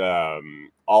different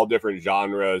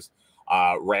genres,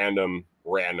 random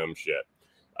shit.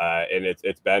 And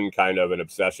it's been kind of an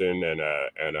obsession and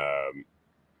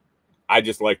I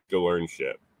just like to learn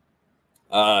shit.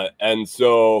 And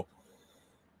so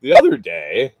the other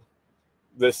day,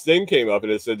 this thing came up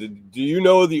and it said, do you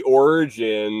know the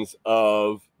origins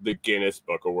of the Guinness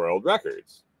Book of World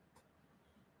Records?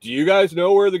 Do you guys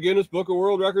know where the Guinness Book of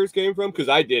World Records came from? Because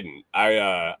I didn't.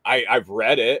 I've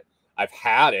read it. I've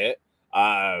had it.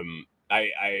 I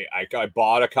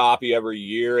bought a copy every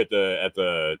year at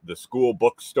the school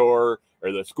bookstore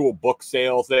or the school book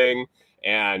sale thing,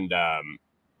 and I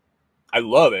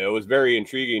love it. It was very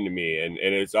intriguing to me, and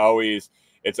it's always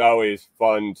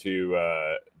fun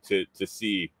to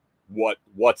see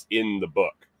what's in the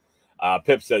book.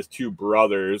 Pip says 2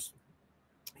 brothers.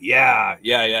 Yeah.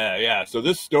 So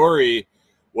this story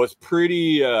was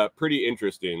pretty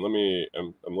interesting.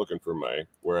 I'm looking for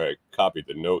where I copied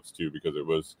the notes to, because it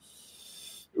was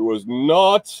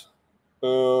not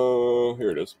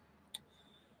here it is.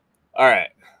 All right.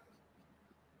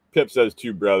 Pip says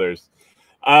 2 brothers.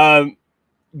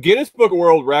 Guinness Book of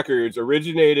World Records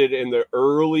originated in the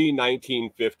early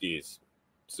 1950s.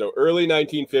 So early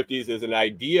 1950s is an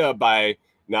idea by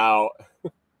now.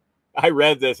 I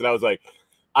read this and I was like,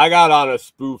 I got on a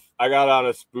spoof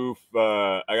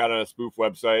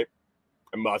website.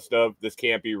 I must have. This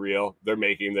can't be real. They're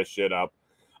making this shit up.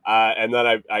 And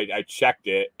then I checked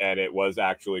it and it was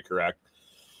actually correct.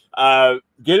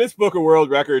 Guinness Book of World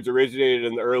Records originated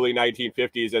in the early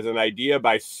 1950s as an idea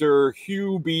by Sir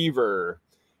Hugh Beaver.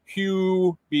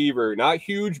 Hugh Beaver, not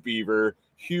Huge Beaver,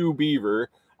 Hugh Beaver.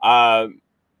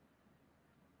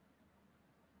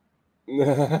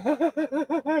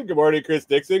 Good morning, Chris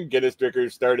Dixon. Guinness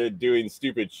drinkers started doing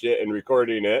stupid shit and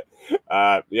recording it.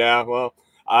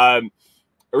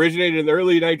 Originated in the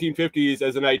early 1950s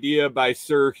as an idea by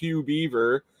Sir Hugh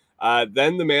Beaver,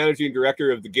 then the managing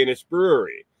director of the Guinness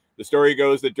Brewery. The story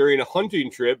goes that during a hunting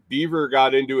trip, Beaver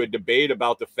got into a debate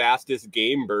about the fastest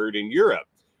game bird in Europe.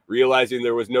 Realizing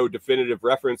there was no definitive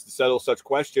reference to settle such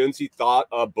questions, he thought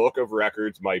a book of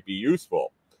records might be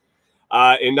useful.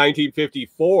 In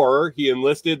 1954, he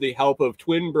enlisted the help of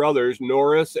twin brothers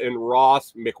Norris and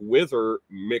Ross McWhirter,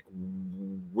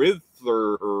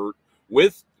 McWhirter,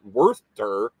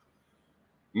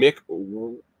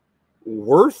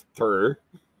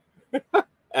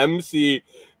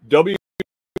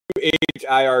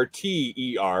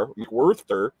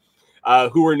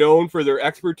 who were known for their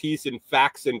expertise in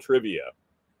facts and trivia.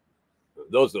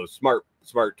 Those smart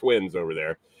twins over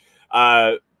there.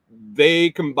 They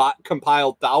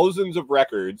compiled thousands of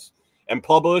records and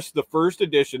published the first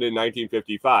edition in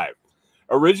 1955.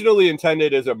 Originally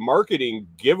intended as a marketing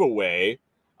giveaway,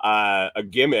 a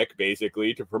gimmick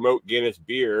basically to promote Guinness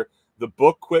beer, the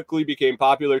book quickly became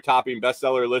popular, topping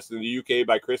bestseller lists in the UK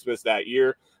by Christmas that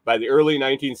year. By the early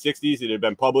 1960s, it had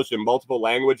been published in multiple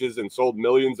languages and sold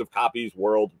millions of copies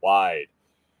worldwide.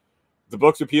 The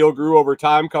book's appeal grew over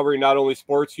time, covering not only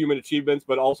sports, human achievements,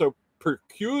 but also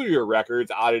peculiar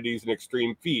records, oddities, and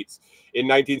extreme feats. In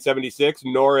 1976,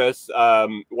 Norris,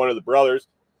 one of the brothers,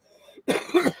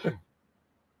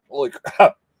 holy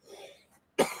crap.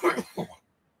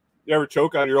 You ever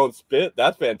choke on your own spit?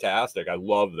 That's fantastic. I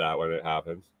love that when it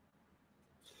happens.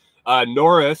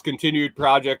 Norris continued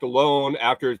project alone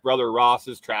after his brother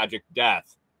Ross's tragic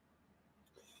death.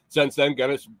 Since then,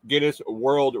 Guinness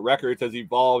World Records has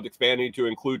evolved, expanding to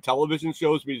include television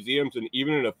shows, museums, and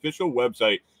even an official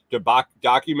website to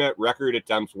document record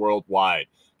attempts worldwide.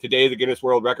 Today, the Guinness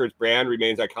World Records brand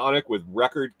remains iconic, with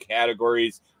record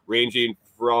categories ranging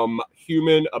from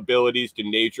human abilities to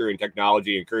nature and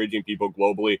technology, encouraging people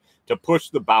globally to push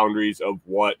the boundaries of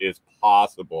what is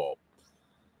possible.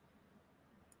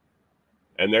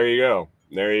 And there you go.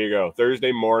 There you go.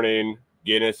 Thursday morning,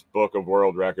 Guinness Book of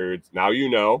World Records. Now you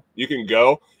know. You can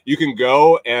go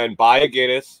and buy a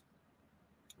Guinness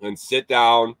and sit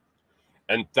down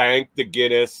and thank the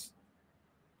Guinness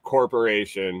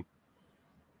Corporation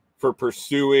for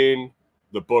pursuing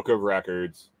the Book of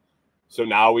Records. So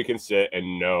now we can sit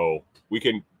and know. We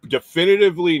can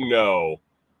definitively know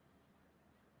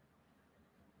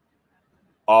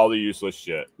all the useless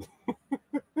shit.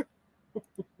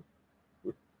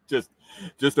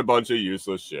 Just a bunch of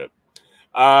useless shit.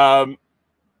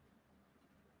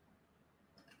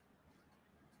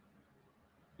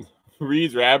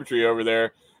 Reed's Rabbitry over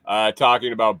there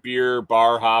talking about beer,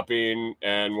 bar hopping,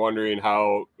 and wondering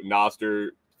how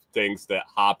Noster thinks that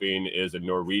hopping is a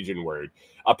Norwegian word.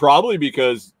 Probably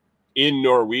because in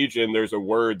Norwegian there's a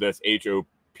word that's Hopping.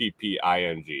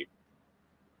 I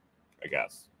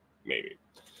guess. Maybe.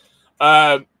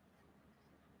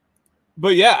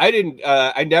 But yeah, I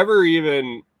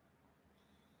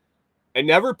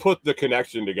never put the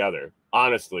connection together,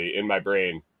 honestly, in my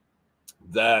brain,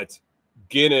 that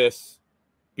Guinness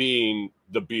being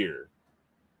the beer.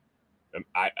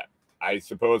 I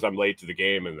suppose I'm late to the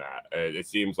game in that. It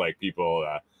seems like people,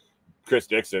 Chris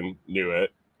Dixon knew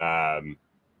it.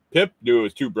 Pip knew it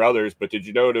was two brothers, but did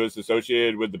you know it was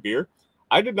associated with the beer?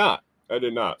 I did not.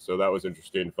 So that was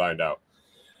interesting to find out.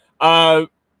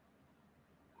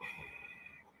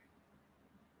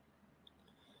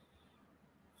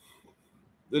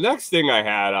 The next thing I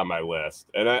had on my list,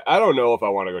 and I don't know if I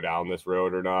want to go down this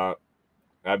road or not.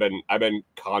 I've been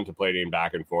contemplating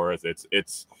back and forth.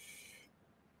 It's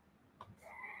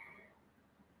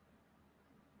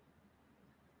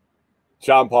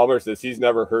Sean Palmer says he's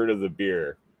never heard of the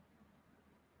beer.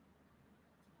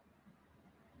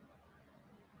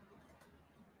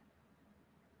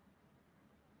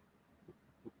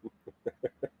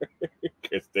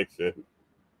 Chris Dixon.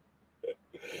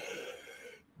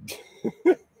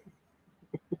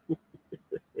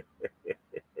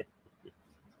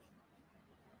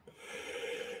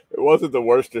 It wasn't the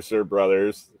Worcestershire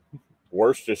brothers.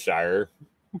 Worcestershire.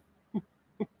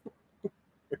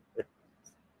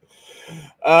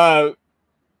 I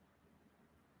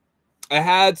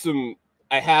had some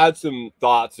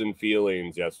thoughts and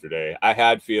feelings yesterday. I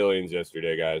had feelings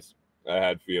yesterday, guys. I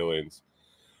had feelings.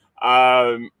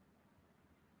 As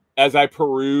I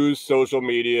peruse social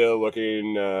media,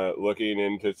 looking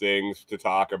into things to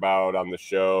talk about on the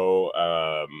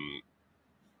show,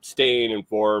 staying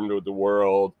informed with the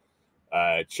world,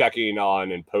 checking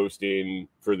on and posting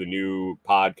for the new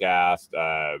podcast.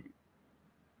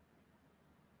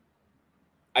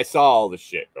 I saw all the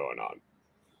shit going on.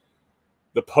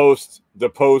 The post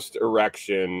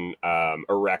erection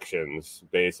erections,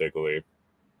 basically.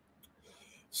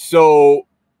 So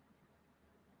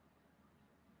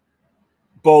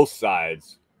both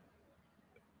sides.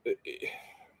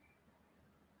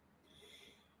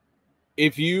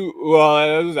 It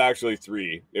was actually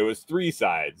three. It was three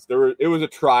sides. It was a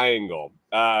triangle.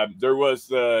 There was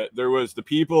the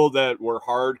people that were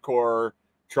hardcore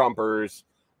Trumpers.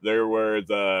 There were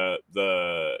the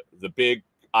big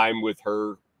I'm with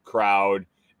her crowd,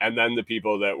 and then the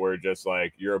people that were just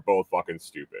like, you're both fucking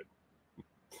stupid.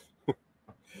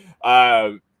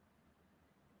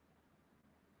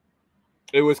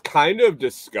 It was kind of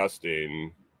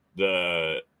disgusting,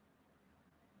 the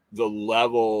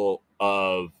level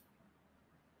of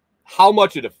how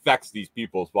much it affects these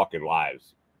people's fucking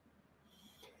lives.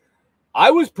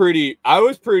 I was pretty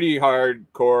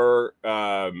hardcore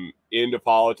into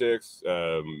politics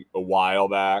a while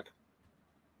back.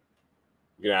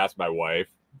 You can ask my wife.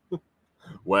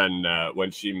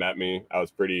 When she met me, I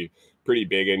was pretty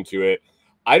big into it.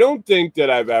 I don't think that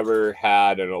I've ever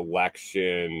had an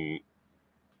election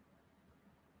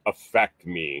affect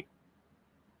me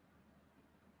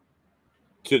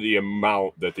to the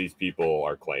amount that these people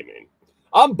are claiming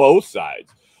on both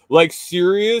sides. Like,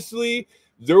 seriously,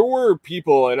 there were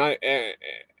people, and I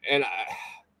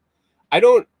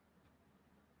don't.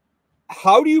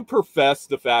 How do you profess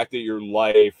the fact that your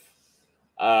life,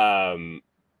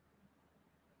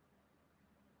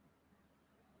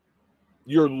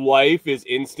 is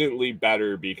instantly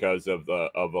better because of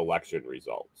election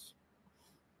results?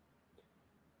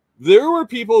 There were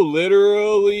people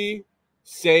literally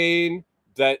saying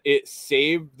that it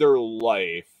saved their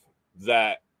life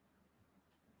that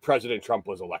President Trump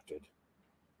was elected.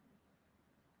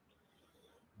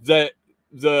 That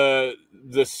the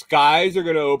skies are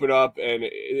going to open up, and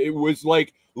it was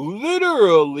like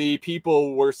literally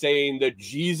people were saying that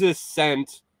Jesus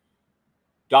sent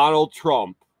Donald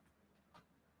Trump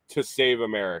to save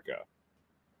America.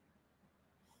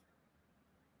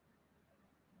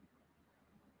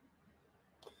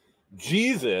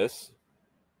 Jesus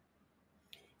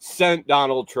sent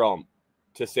Donald Trump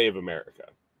to save America.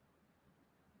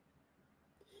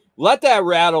 Let that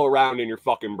rattle around in your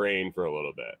fucking brain for a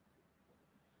little bit.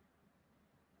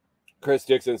 Chris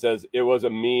Dixon says, it was a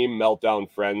meme meltdown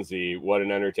frenzy. What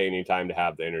an entertaining time to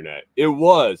have the internet. It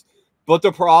was. But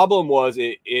the problem was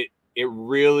it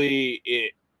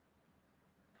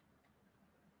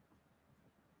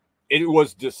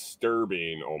was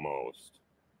disturbing almost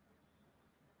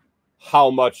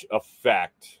how much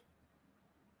effect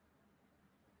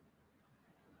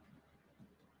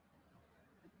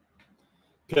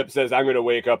Pip says, I'm going to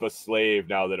wake up a slave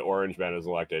now that Orange Man is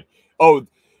elected. The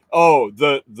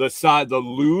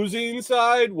losing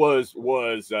side was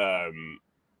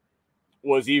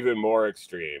even more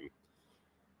extreme.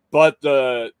 But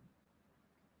the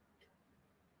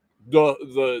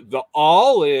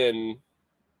all in,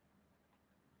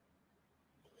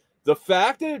 the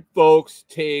fact that folks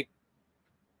take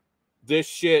this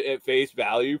shit at face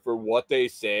value for what they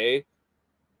say,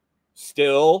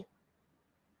 still.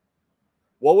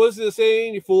 What was the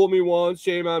saying? You fooled me once,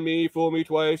 shame on me. You fooled me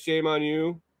twice, shame on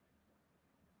you.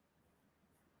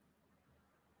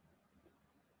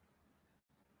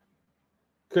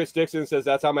 Chris Dixon says,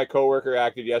 that's how my coworker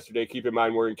acted yesterday. Keep in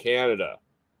mind, we're in Canada.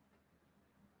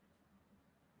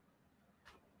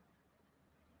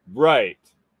 Right.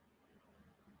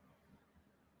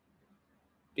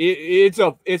 It's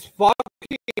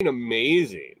fucking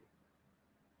amazing.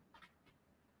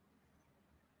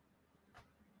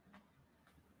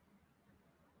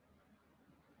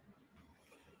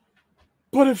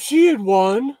 But if she had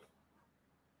won,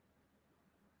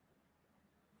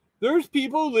 there's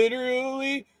people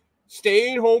literally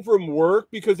staying home from work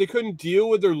because they couldn't deal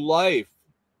with their life.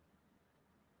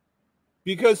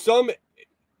 Because some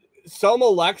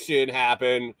election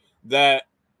happened that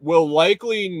will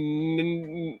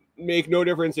likely make no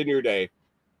difference in your day.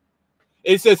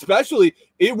 It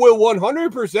will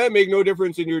 100% make no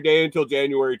difference in your day until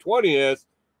January 20th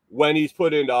when he's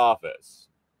put into office.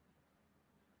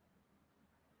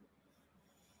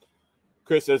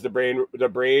 Chris says the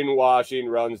brainwashing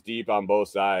runs deep on both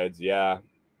sides. Yeah.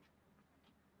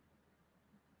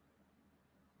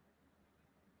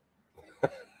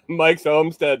 Mike's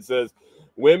Homestead says,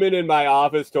 women in my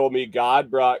office told me God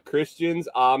brought Christians,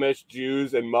 Amish,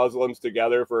 Jews, and Muslims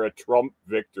together for a Trump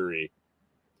victory.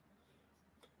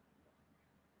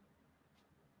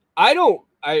 I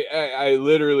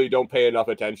literally don't pay enough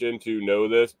attention to know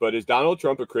this, but is Donald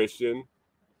Trump a Christian?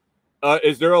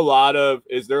 Is there a lot of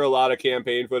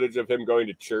campaign footage of him going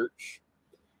to church?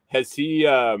 Is he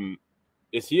a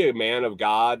man of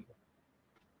God?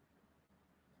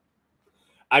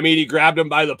 I mean, he grabbed him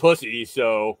by the pussy,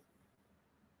 so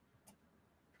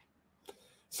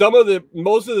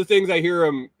most of the things I hear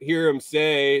him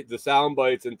say, the sound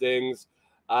bites and things,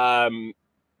 I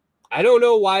don't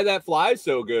know why that flies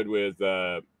so good with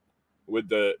the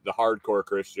hardcore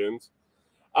Christians.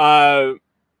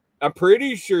 I'm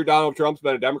pretty sure Donald Trump's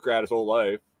been a Democrat his whole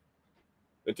life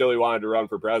until he wanted to run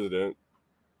for president.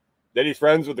 Then he's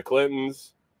friends with the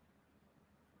Clintons.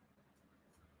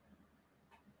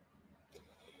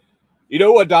 You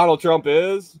know what Donald Trump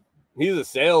is? He's a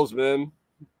salesman.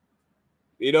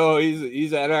 You know,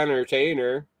 he's an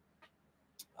entertainer.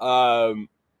 What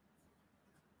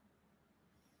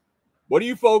do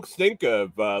you folks think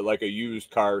of like a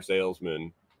used car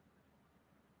salesman?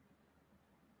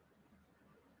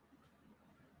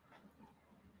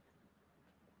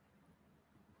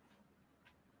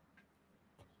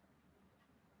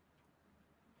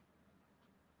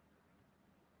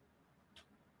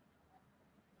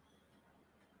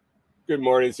 Good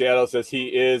morning, Seattle says he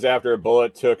is after a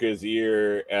bullet took his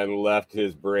ear and left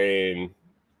his brain.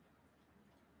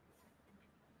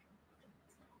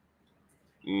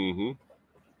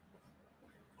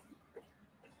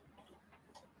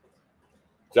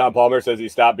 John Palmer says he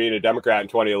stopped being a Democrat in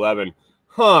 2011.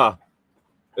 Huh.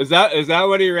 Is that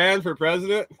when he ran for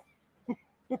president?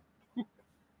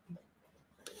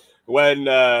 when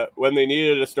they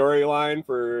needed a storyline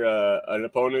for an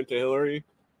opponent to Hillary?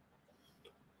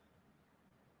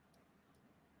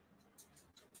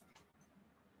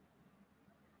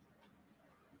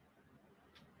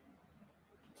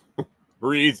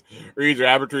 Reed's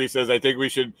Rabbitry says, I think we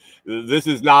should, this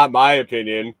is not my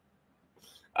opinion.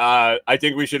 I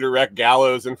think we should erect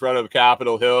gallows in front of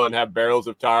Capitol Hill and have barrels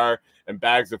of tar and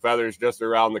bags of feathers just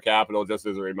around the Capitol, just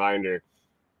as a reminder.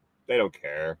 They don't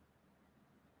care.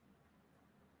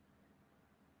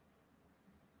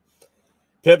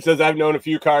 Pip says, I've known a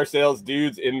few car sales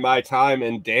dudes in my time,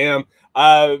 and damn,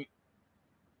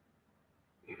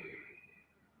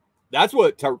 that's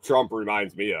what Trump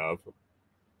reminds me of.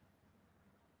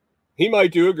 He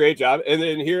might do a great job, and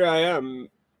then here I am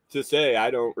to say I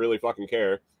don't really fucking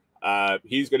care.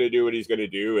 He's going to do what he's going to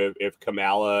do. If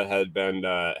Kamala had been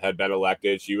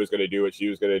elected, she was going to do what she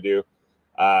was going to do.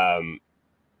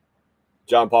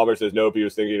 John Palmer says nope. He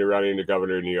was thinking of running to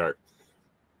governor of New York.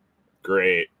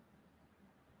 Great.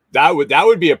 That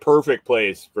would be a perfect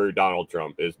place for Donald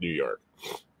Trump, is New York.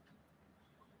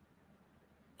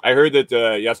 I heard that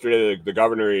yesterday the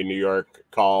governor in New York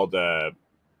called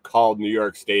New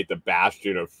York State the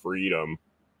bastion of freedom.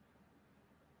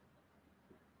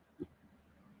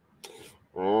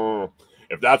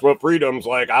 If that's what freedom's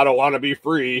like, I don't want to be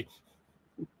free.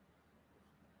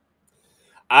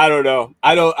 I don't know.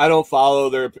 I don't follow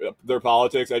their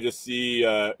politics. I just see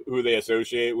who they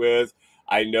associate with.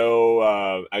 I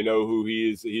know who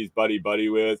he's buddy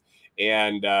with,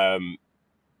 and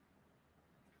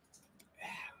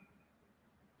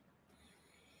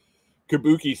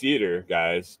Kabuki theater,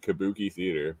 guys. Kabuki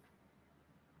theater.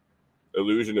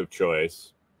 Illusion of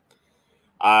choice.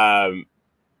 I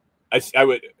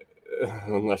would,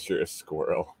 unless you're a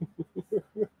squirrel.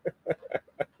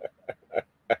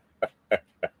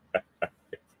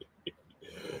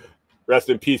 Rest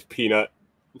in peace, Peanut.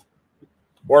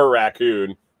 Or a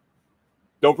raccoon.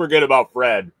 Don't forget about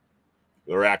Fred,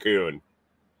 the raccoon.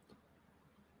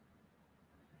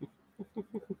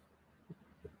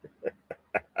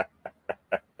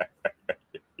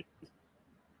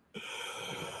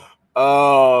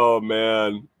 Oh,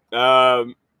 man.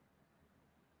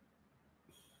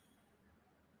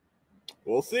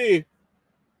 We'll see.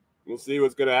 We'll see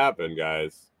what's going to happen,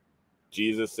 guys.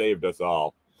 Jesus saved us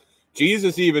all.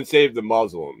 Jesus even saved the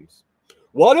Muslims.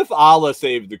 What if Allah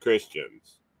saved the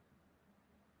Christians?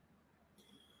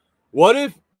 What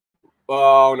if...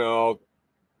 Oh,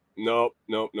 no.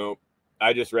 Nope.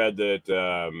 I just read that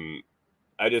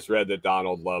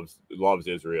Donald loves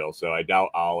Israel, so I doubt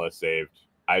Allah saved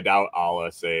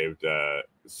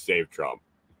Trump.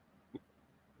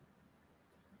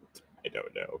 I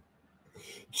don't know.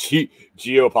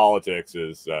 Geopolitics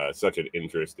is such an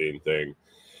interesting thing.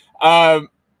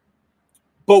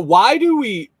 But why do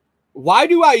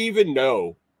I even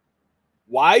know?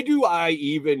 Why do I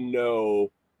even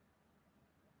know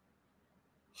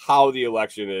how the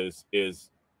election is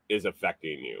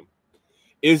affecting you?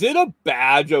 Is it a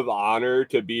badge of honor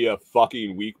to be a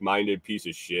fucking weak-minded piece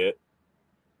of shit?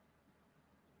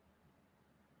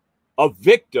 A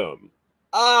victim.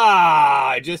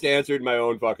 I just answered my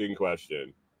own fucking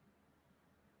question.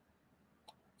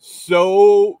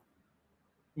 So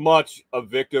much a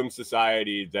victim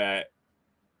society that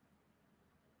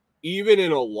even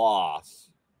in a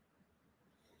loss,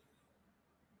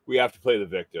 we have to play the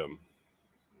victim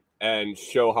and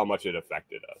show how much it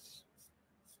affected us.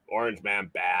 Orange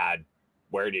man bad.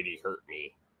 Where did he hurt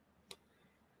me?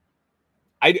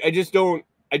 I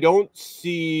don't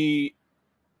see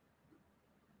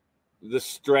the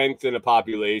strength in a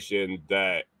population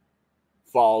that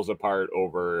falls apart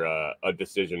over a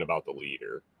decision about the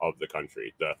leader of the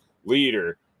country. The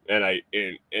leader,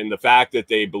 and the fact that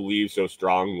they believe so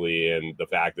strongly, and the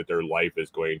fact that their life is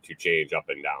going to change up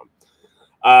and down.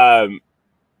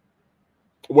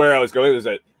 Where I was going is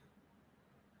that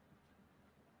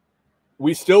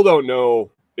we still don't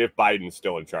know if Biden's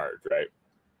still in charge, right?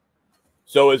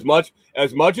 So as much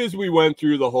as we went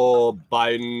through the whole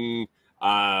Biden,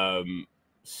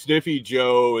 Sniffy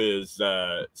Joe is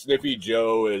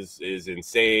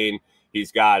insane.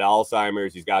 He's got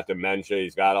Alzheimer's, he's got dementia,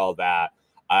 he's got all that.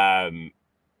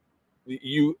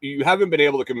 You haven't been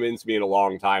able to convince me in a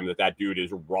long time that dude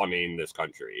is running this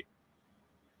country.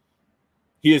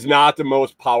 He is not the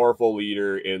most powerful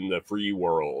leader in the free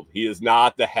world. He is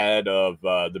not the head of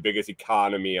the biggest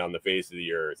economy on the face of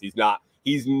the earth.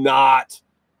 He's not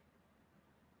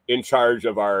in charge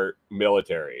of our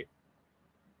military.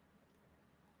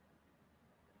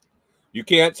 You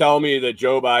can't tell me that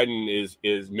Joe Biden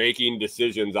is making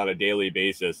decisions on a daily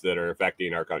basis that are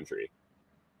affecting our country.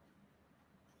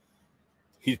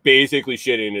 He's basically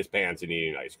shitting his pants and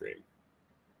eating ice cream.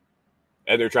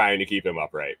 And they're trying to keep him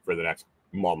upright for the next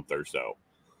month or so.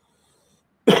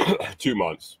 2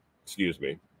 months, excuse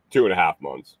me. 2.5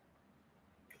 months.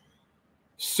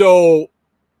 So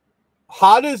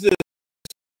how does this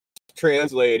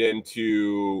translate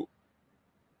into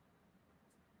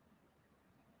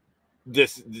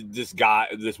this guy,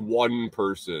 this one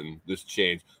person, this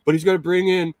change? But he's going to bring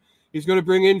in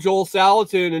Joel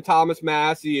Salatin and Thomas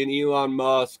Massey and Elon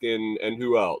Musk and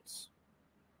who else?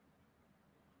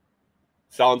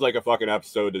 Sounds like a fucking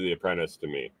episode of The Apprentice to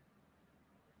me.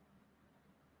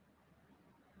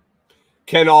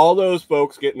 Can all those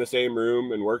folks get in the same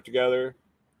room and work together?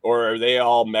 Or are they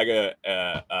all mega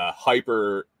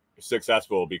hyper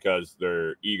successful because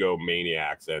they're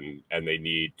egomaniacs and they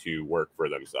need to work for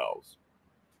themselves?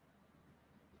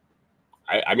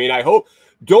 I mean, I hope,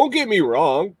 don't get me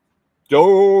wrong.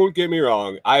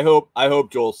 I hope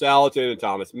Joel Salatin and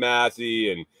Thomas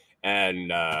Massey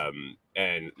and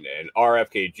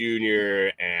RFK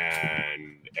Jr.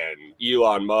 and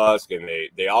Elon Musk and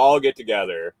they all get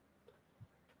together.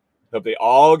 Hope they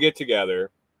all get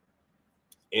together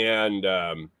and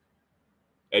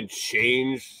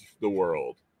change the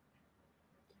world.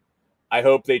 I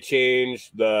hope they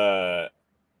change the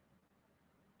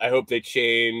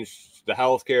healthcare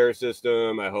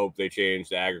system. I hope they change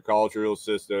the agricultural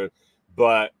system.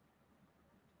 But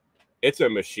it's a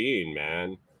machine,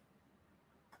 man.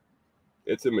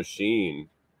 It's a machine.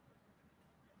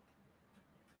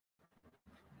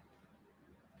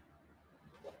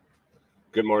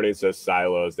 Good morning, says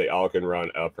Silos. They all can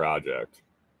run a project.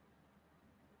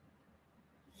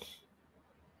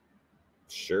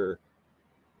 Sure.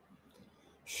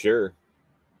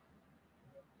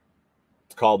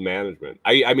 It's called management.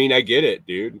 I mean, I get it,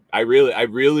 dude. I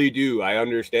really do. I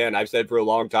understand. I've said for a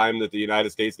long time that the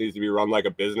United States needs to be run like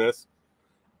a business.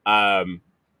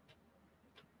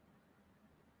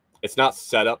 It's not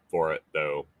set up for it,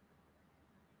 though.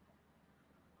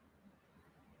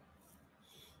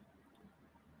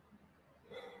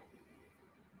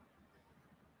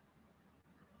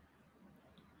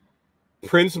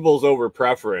 Principles over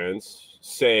preference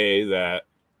say that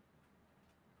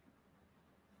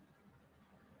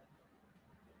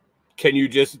can he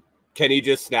just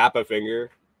snap a finger?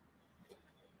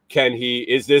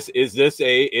 Is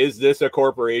this a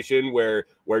corporation where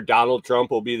Donald Trump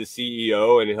will be the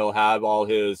CEO and he'll have all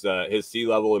his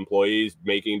C-level employees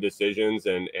making decisions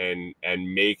and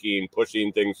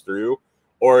pushing things through?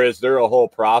 Or is there a whole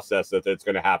process that's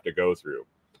going to have to go through?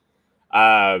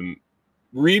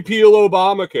 Repeal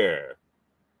Obamacare.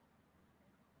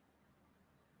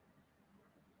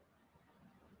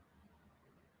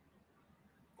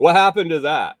 What happened to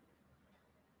that?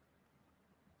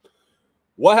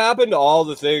 What happened to all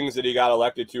the things that he got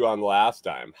elected to on the last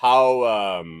time?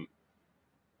 How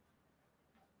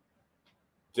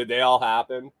did they all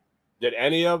happen? Did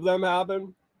any of them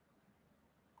happen?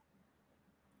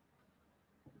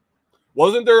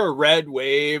 Wasn't there a red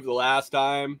wave the last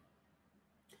time?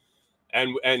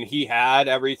 And he had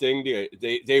everything.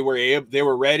 They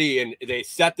were ready, and they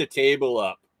set the table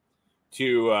up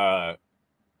to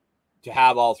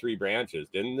have all three branches,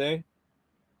 didn't they?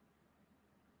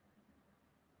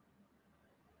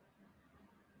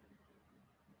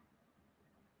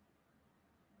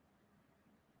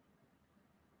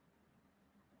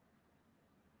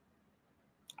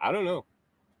 I don't know.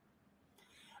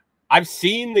 I've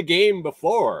seen the game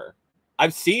before.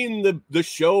 I've seen the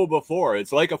show before.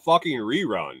 It's like a fucking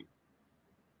rerun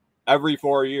every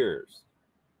 4 years.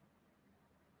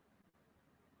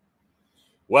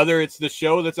 Whether it's the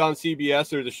show that's on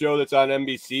CBS or the show that's on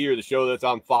NBC or the show that's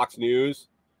on Fox News,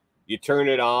 you turn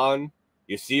it on,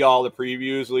 you see all the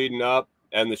previews leading up,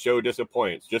 and the show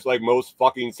disappoints, just like most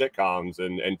fucking sitcoms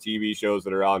and TV shows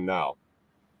that are on now.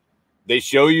 They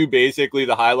show you basically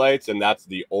the highlights, and that's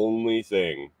the only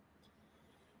thing.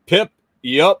 Pip,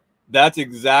 yep, that's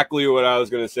exactly what I was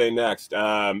going to say next.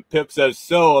 Pip says,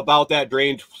 so about that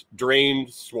drained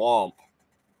swamp.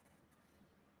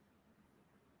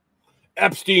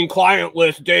 Epstein client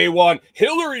list day one.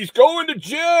 Hillary's going to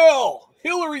jail.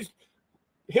 Hillary's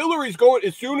going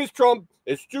as soon as Trump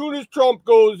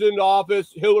goes into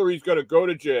office. Hillary's going to go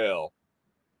to jail.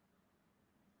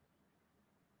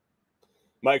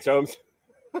 Mike Holmes.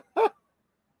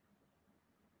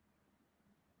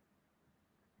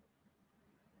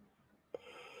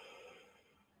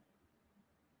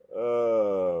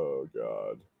 Oh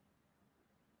God.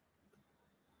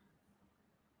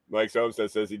 Mike Somstead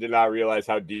says he did not realize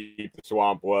how deep the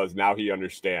swamp was. Now he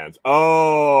understands.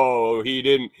 Oh, he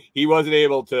wasn't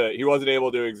able to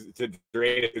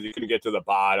drain it because he couldn't get to the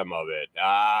bottom of it.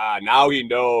 Now he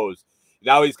knows.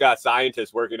 Now he's got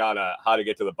scientists working on how to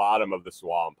get to the bottom of the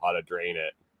swamp, how to drain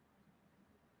it.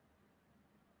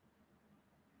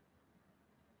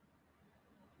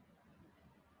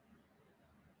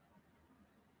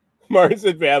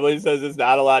 Martin family says it's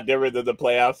not a lot different than the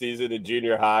playoff season in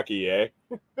junior hockey, eh?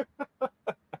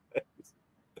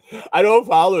 I don't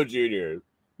follow juniors.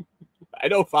 I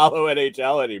don't follow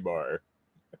NHL anymore.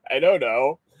 I don't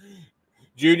know.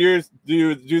 Juniors,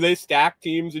 do they stack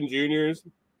teams in juniors?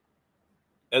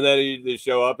 And then they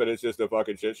show up and it's just a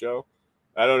fucking shit show?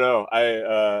 I don't know.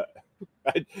 I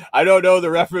don't know the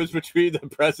reference between the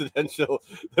presidential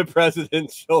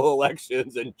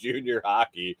elections and junior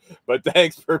hockey, but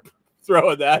thanks for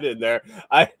throwing that in there.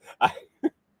 I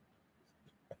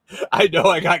know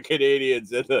I got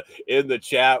Canadians in the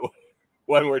chat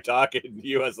when we're talking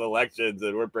U.S. elections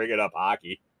and we're bringing up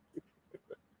hockey.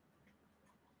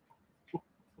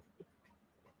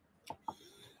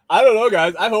 I don't know,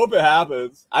 guys. I hope it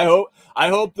happens. I hope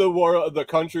the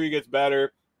country gets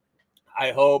better.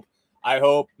 I hope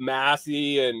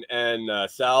Massey and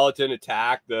Salatin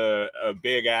attack the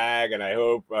Big Ag, and I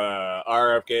hope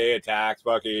RFK attacks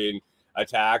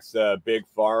Big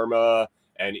Pharma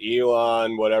and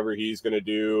Elon, whatever he's going to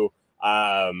do.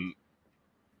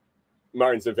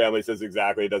 Martinson family says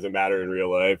exactly. It doesn't matter in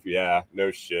real life. Yeah,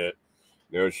 no shit.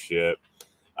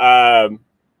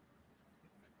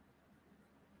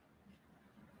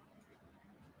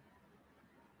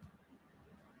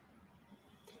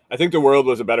 I think the world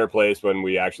was a better place when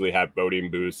we actually had voting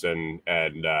booths and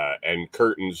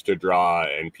curtains to draw,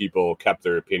 and people kept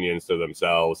their opinions to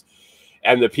themselves.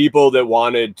 And the people that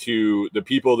wanted to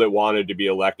be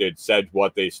elected said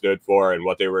what they stood for and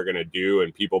what they were going to do,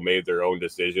 and people made their own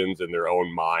decisions in their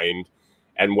own mind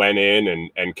and went in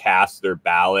and cast their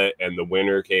ballot, and the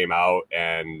winner came out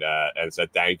and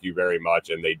said thank you very much,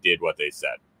 and they did what they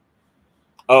said.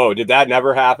 Oh, did that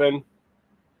never happen?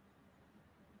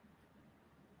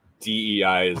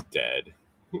 DEI is dead.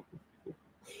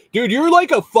 Dude, you're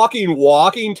like a fucking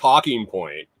walking talking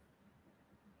point.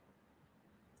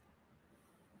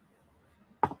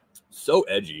 So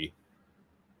edgy.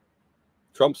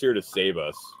 Trump's here to save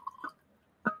us.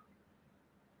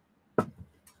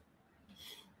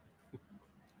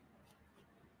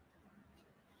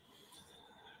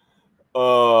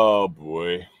 Oh,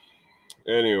 boy.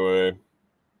 Anyway.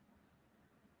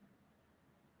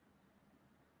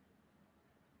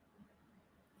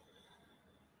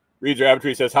 Reed's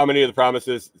Rabbitry says, how many of the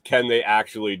promises can they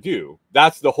actually do?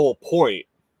 That's the whole point.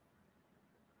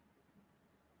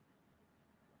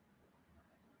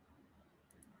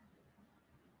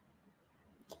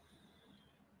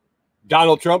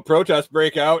 Donald Trump protests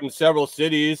break out in several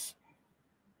cities.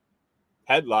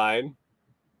 Headline.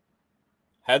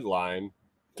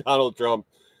 Donald Trump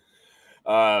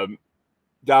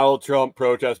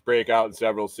protests break out in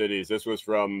several cities. This was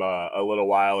from a little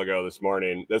while ago this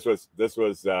morning. This was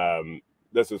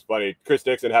funny. Chris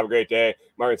Dixon, have a great day.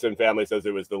 Martinson family says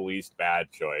it was the least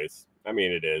bad choice. I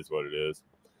mean, it is what it is.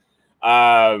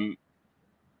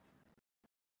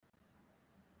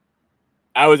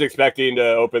 I was expecting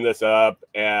to open this up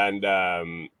and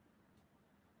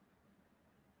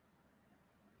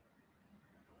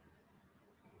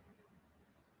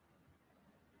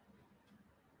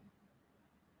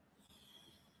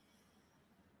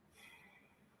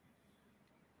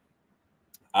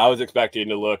I was expecting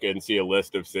to look and see a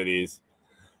list of cities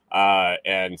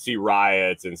and see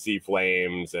riots and see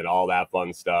flames and all that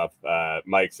fun stuff.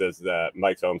 Mike's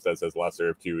home says lesser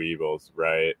of two evils.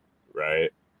 Right.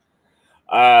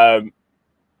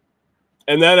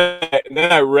 And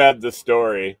then I read the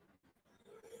story,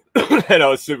 and I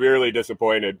was severely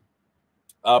disappointed.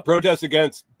 Protests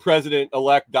against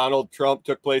President-elect Donald Trump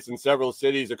took place in several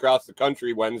cities across the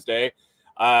country Wednesday.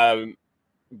 Blah,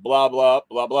 blah,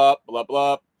 blah, blah, blah,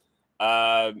 blah.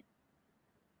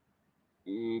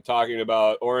 Talking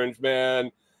about Orange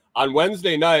Man. On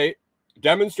Wednesday night,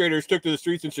 demonstrators took to the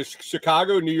streets in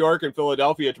Chicago, New York, and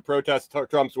Philadelphia to protest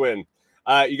Trump's win.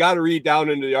 You got to read down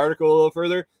into the article a little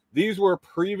further. These were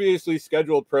previously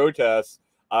scheduled protests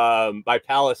by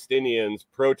Palestinians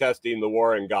protesting the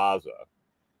war in Gaza.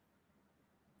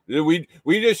 We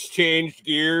just changed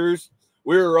gears.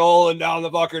 We were rolling down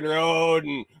the fucking road,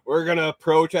 and we're gonna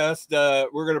protest.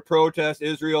 We're gonna protest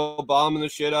Israel bombing the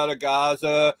shit out of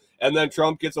Gaza, and then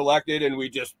Trump gets elected, and we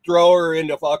just throw her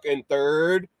into fucking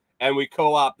third, and we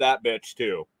co-opt that bitch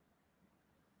too.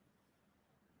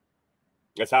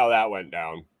 That's how that went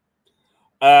down.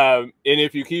 And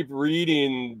if you keep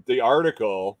reading the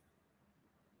article,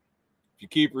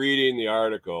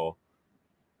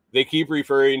 they keep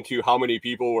referring to how many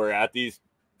people were at these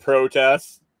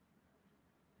protests.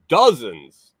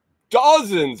 Dozens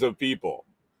of people.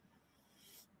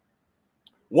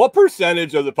 What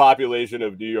percentage of the population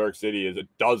of New York City is it?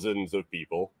 Dozens of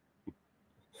people.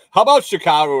 How about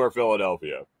Chicago or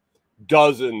Philadelphia?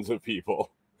 Dozens of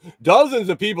people. Dozens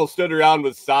of people stood around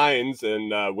with signs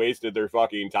and wasted their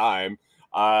fucking time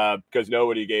because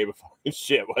nobody gave a fucking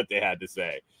shit what they had to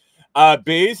say.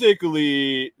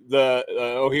 Basically,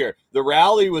 the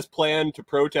rally was planned to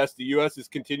protest the U.S.'s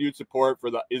continued support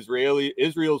for the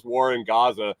Israel's war in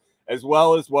Gaza, as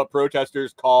well as what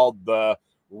protesters called the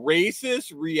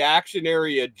racist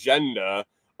reactionary agenda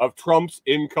of Trump's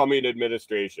incoming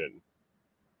administration.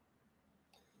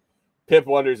 Pip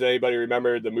wonders, anybody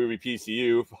remember the movie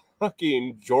PCU?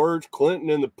 Fucking George Clinton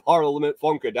and the Parliament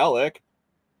Funkadelic.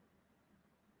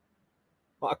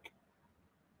 Fuck.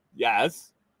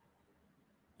 Yes.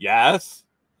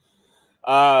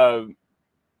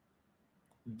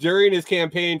 During his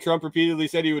campaign, Trump repeatedly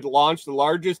said he would launch the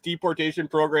largest deportation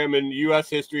program in U.S.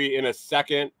 history in a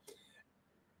second,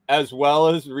 as well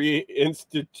as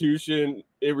reinstitution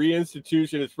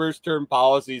its first-term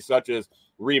policies such as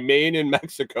remain in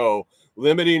Mexico,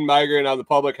 limiting migrants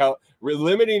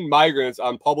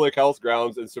on public health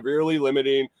grounds, and severely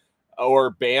limiting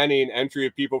or banning entry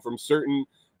of people from certain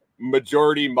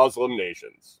majority Muslim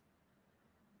nations.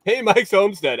 Hey, Mike's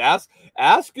Homestead, ask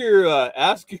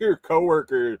your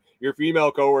coworker, your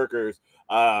female coworkers,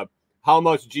 how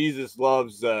much Jesus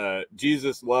loves the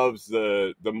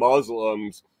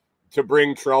Muslims to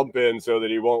bring Trump in so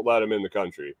that he won't let him in the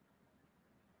country.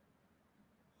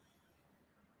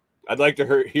 I'd like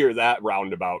to hear that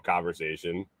roundabout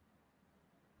conversation.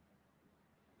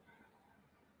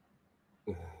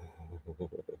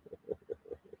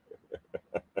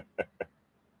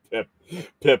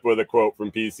 Pip with a quote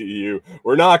from PCU.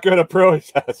 We're not going to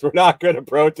protest. We're not going to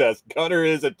protest. Gunner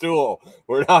is a tool.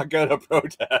 We're not going to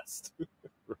protest.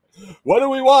 What do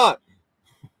we want?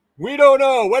 We don't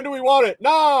know. When do we want it?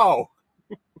 Now.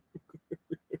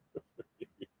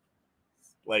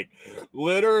 Like,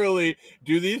 literally,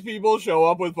 do these people show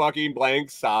up with fucking blank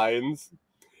signs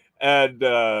and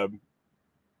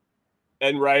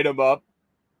write them up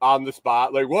on the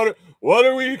spot? Like, what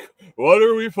are we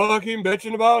fucking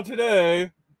bitching about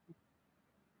today?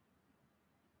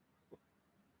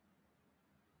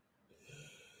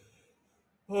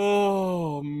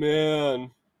 Oh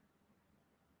man.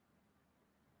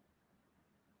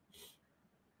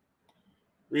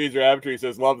 Reads Rabbitry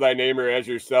says, love thy neighbor as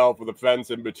yourself with a fence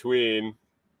in between.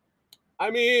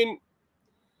 I mean,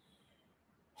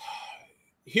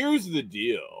 here's the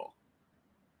deal.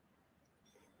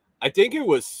 I think it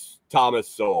was Thomas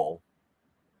Sowell.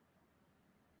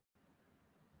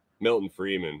 Milton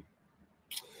Friedman.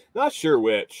 Not sure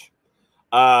which.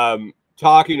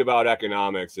 Talking about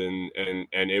economics and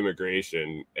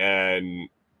immigration. And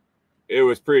it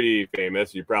was pretty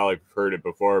famous. You probably heard it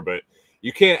before, but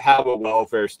you can't have a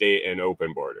welfare state and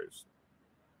open borders.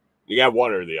 You got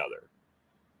one or the other.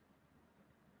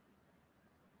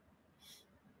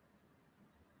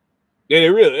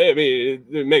 And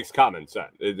it makes common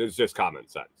sense. It's just common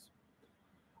sense.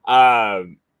 I'd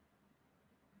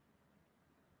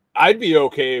be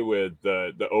okay with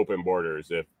the open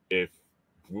borders if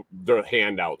the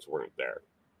handouts weren't there.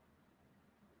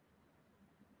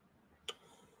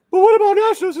 But what about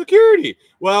national security?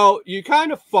 Well, you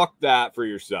kind of fucked that for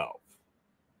yourself.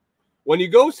 When you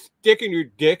go sticking your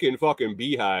dick in fucking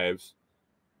beehives,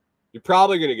 you're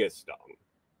probably going to get stung.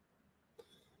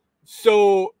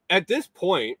 So at this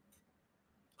point,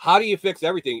 how do you fix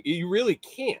everything? You really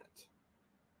can't.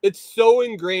 It's so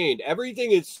ingrained.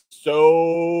 Everything is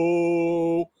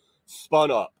so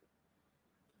spun up.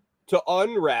 To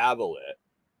unravel it,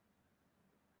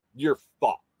 you're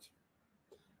fucked.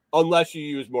 Unless you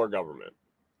use more government.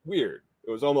 Weird.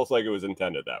 It was almost like it was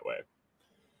intended that way.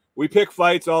 We pick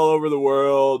fights all over the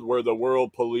world. We're the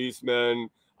world policemen,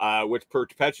 which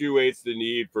perpetuates the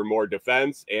need for more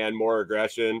defense and more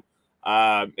aggression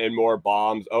and more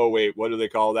bombs. Oh, wait, what do they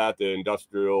call that? The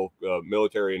industrial,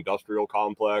 military-industrial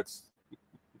complex.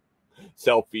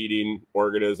 Self-feeding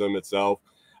organism itself.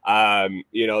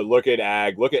 Look at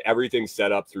ag. Look at everything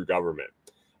set up through government.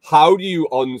 How do you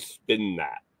unspin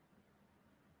that?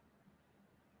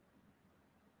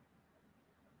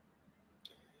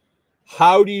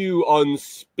 How do you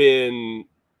unspin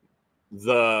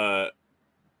the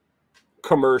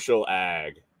commercial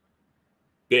ag,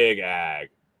 big ag,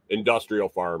 industrial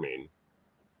farming?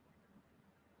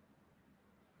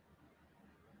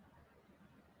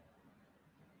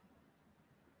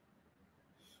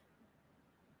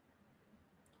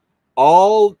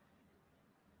 All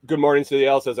Good Morning City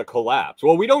L says a collapse.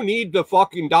 Well, we don't need the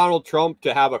fucking Donald Trump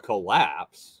to have a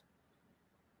collapse.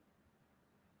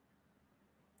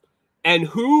 And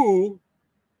who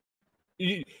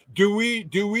do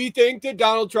we think that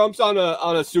Donald Trump's on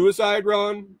a suicide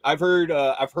run? I've heard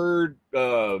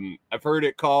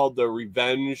it called the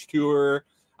revenge tour.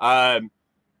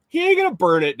 He ain't gonna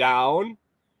burn it down.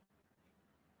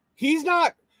 He's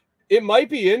not. It might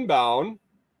be inbound.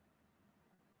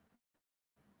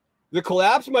 The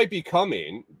collapse might be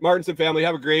coming. Martinson family,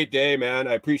 have a great day, man.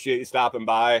 I appreciate you stopping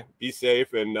by. Be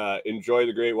safe and enjoy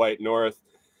the Great White North.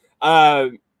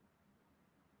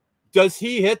 Does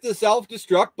he hit the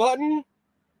self-destruct button?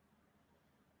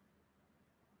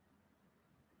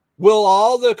 Will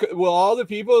all the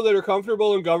people that are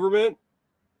comfortable in government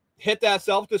hit that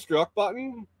self-destruct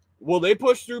button? Will they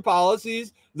push through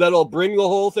policies that'll bring the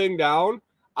whole thing down?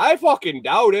 I fucking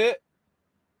doubt it.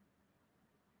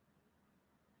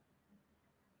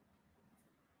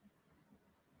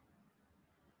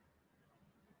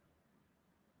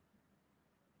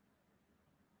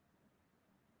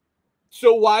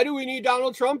 So why do we need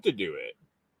Donald Trump to do it?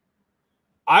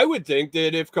 I would think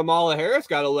that if Kamala Harris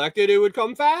got elected, it would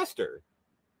come faster.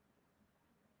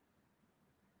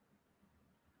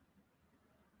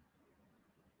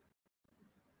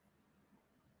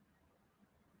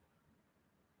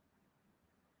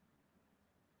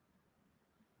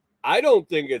 I don't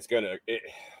think it's going to...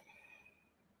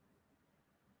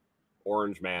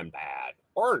 Orange man bad.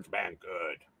 Orange man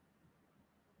good.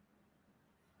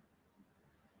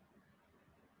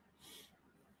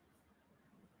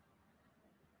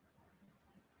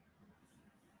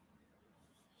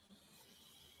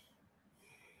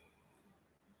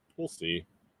 We'll see.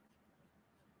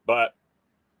 But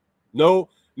no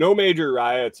major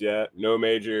riots yet. No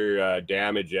major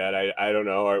damage yet. I don't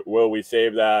know. Will we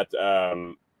save that?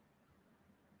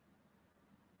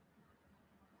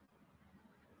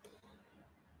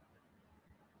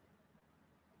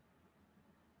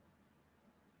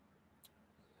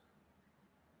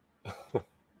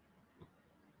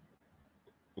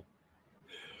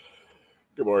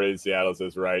 Good morning, Seattle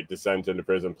says, right. Descent into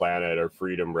Prison Planet or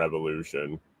Freedom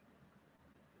Revolution.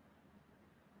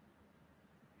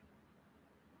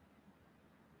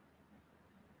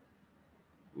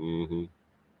 Mm-hmm.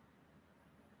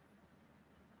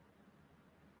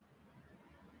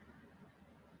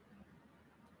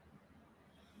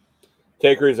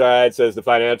 Take Reside says the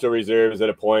financial reserve is at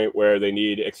a point where they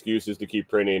need excuses to keep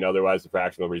printing, otherwise the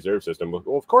fractional reserve system. Well,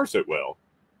 of course it will.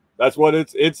 That's what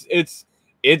it's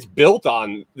built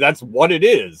on. That's what it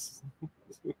is.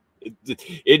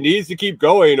 It needs to keep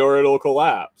going or it'll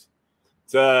collapse.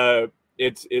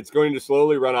 It's going to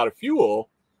slowly run out of fuel,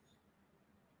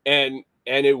 and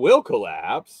it will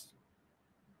collapse.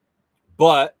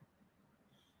 But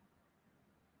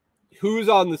who's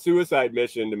on the suicide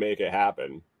mission to make it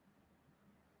happen?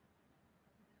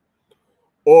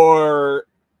 Or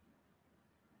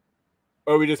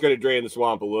are we just going to drain the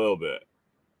swamp a little bit?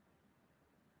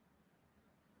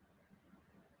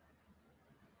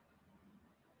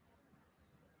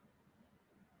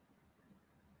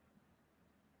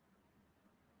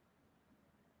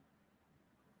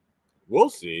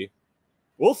 We'll see.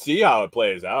 We'll see how it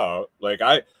plays out. Like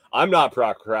I'm not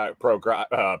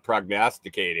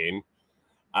prognosticating.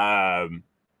 I'm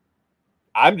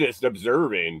just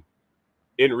observing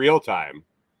in real time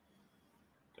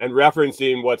and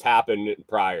referencing what's happened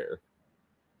prior.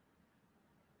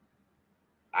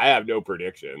 I have no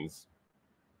predictions.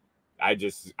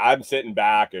 I'm sitting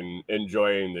back and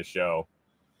enjoying the show.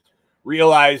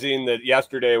 Realizing that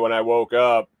yesterday when I woke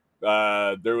up,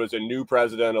 there was a new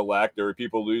president-elect. There were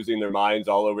people losing their minds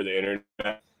all over the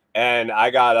internet. And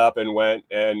I got up and went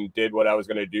and did what I was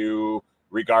going to do,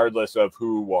 regardless of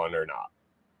who won or not.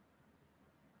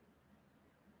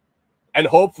 And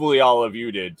hopefully all of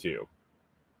you did too.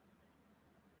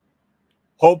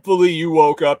 Hopefully you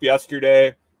woke up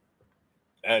yesterday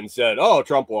and said, oh,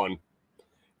 Trump won,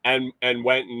 and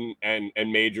went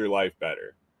and made your life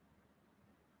better.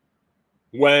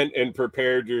 Went and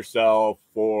prepared yourself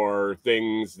for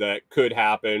things that could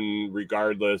happen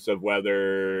regardless of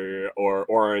whether or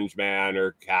Orange Man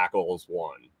or Cackles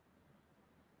won.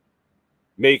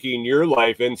 Making your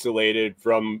life insulated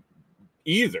from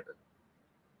either.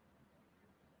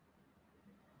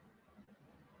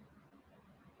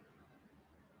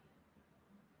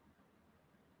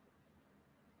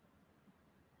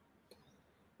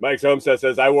 Mike's Homestead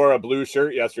says, I wore a blue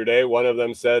shirt yesterday. One of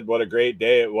them said what a great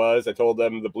day it was. I told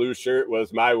them the blue shirt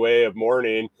was my way of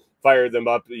mourning, fired them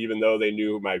up even though they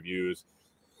knew my views.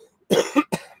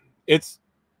 It's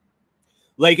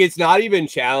like, it's not even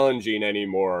challenging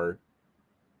anymore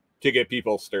to get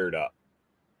people stirred up.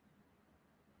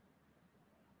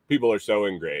 People are so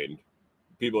ingrained.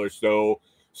 People are so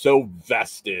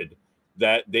vested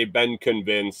that they've been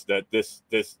convinced that this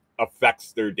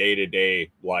affects their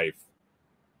day-to-day life.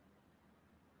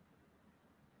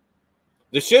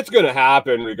 The shit's going to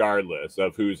happen regardless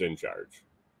of who's in charge.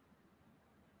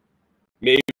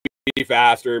 Maybe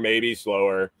faster, maybe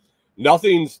slower.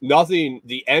 Nothing,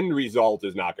 the end result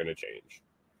is not going to change.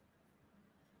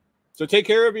 So take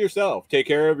care of yourself. Take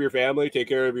care of your family. Take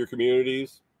care of your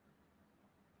communities.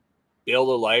 Build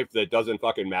a life that doesn't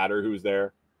fucking matter who's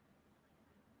there.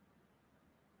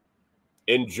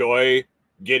 Enjoy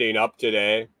getting up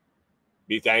today.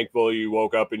 Be thankful you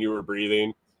woke up and you were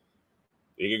breathing.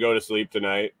 You can go to sleep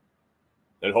tonight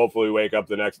and hopefully wake up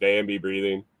the next day and be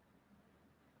breathing.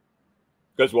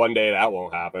 Because one day that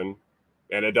won't happen.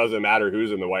 And it doesn't matter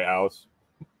who's in the White House.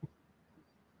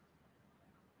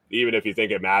 Even if you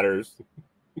think it matters.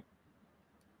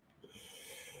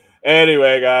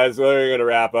 Anyway, guys, we're going to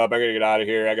wrap up. I'm going to get out of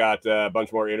here. I got a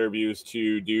bunch more interviews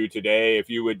to do today.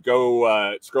 If you would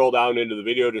go scroll down into the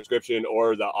video description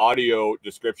or the audio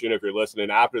description if you're listening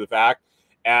after the fact,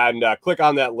 and click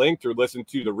on that link to listen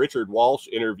to the Richard Walsh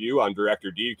interview on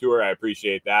Director Detour. I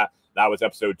appreciate that. That was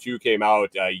episode 2, came out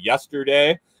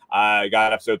yesterday. I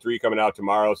got episode 3 coming out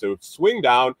tomorrow. So swing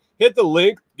down, hit the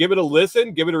link, give it a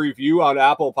listen, give it a review on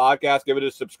Apple Podcasts, give it a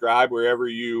subscribe wherever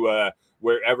you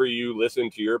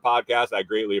listen to your podcast. I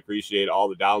greatly appreciate all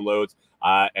the downloads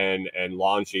and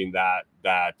launching that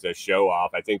show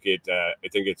off. I think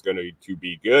it's going to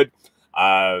be good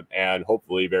and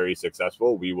hopefully very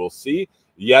successful. We will see.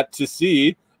 Yet to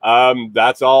see.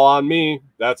 That's all on me.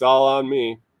 That's all on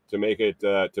me to make it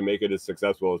as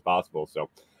successful as possible. So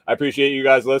I appreciate you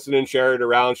guys listening. Share it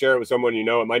around. Share it with someone you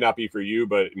know. It might not be for you,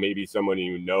 but maybe someone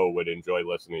you know would enjoy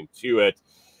listening to it.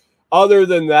 Other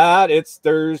than that, it's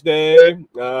Thursday.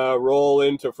 Roll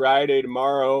into Friday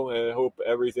tomorrow, and I hope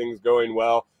everything's going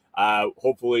well.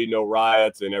 Hopefully, no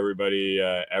riots, and everybody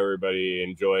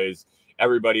enjoys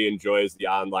the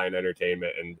online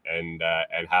entertainment and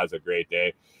has a great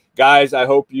day, guys. I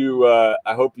hope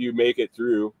you make it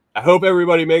through. I hope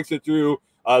everybody makes it through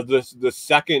the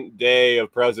second day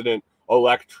of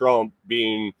President-elect Trump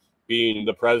being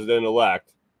the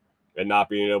president-elect and not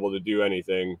being able to do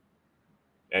anything.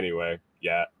 Anyway,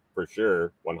 yeah, for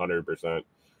sure, 100%.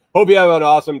 Hope you have an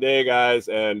awesome day, guys,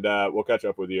 and we'll catch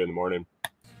up with you in the morning.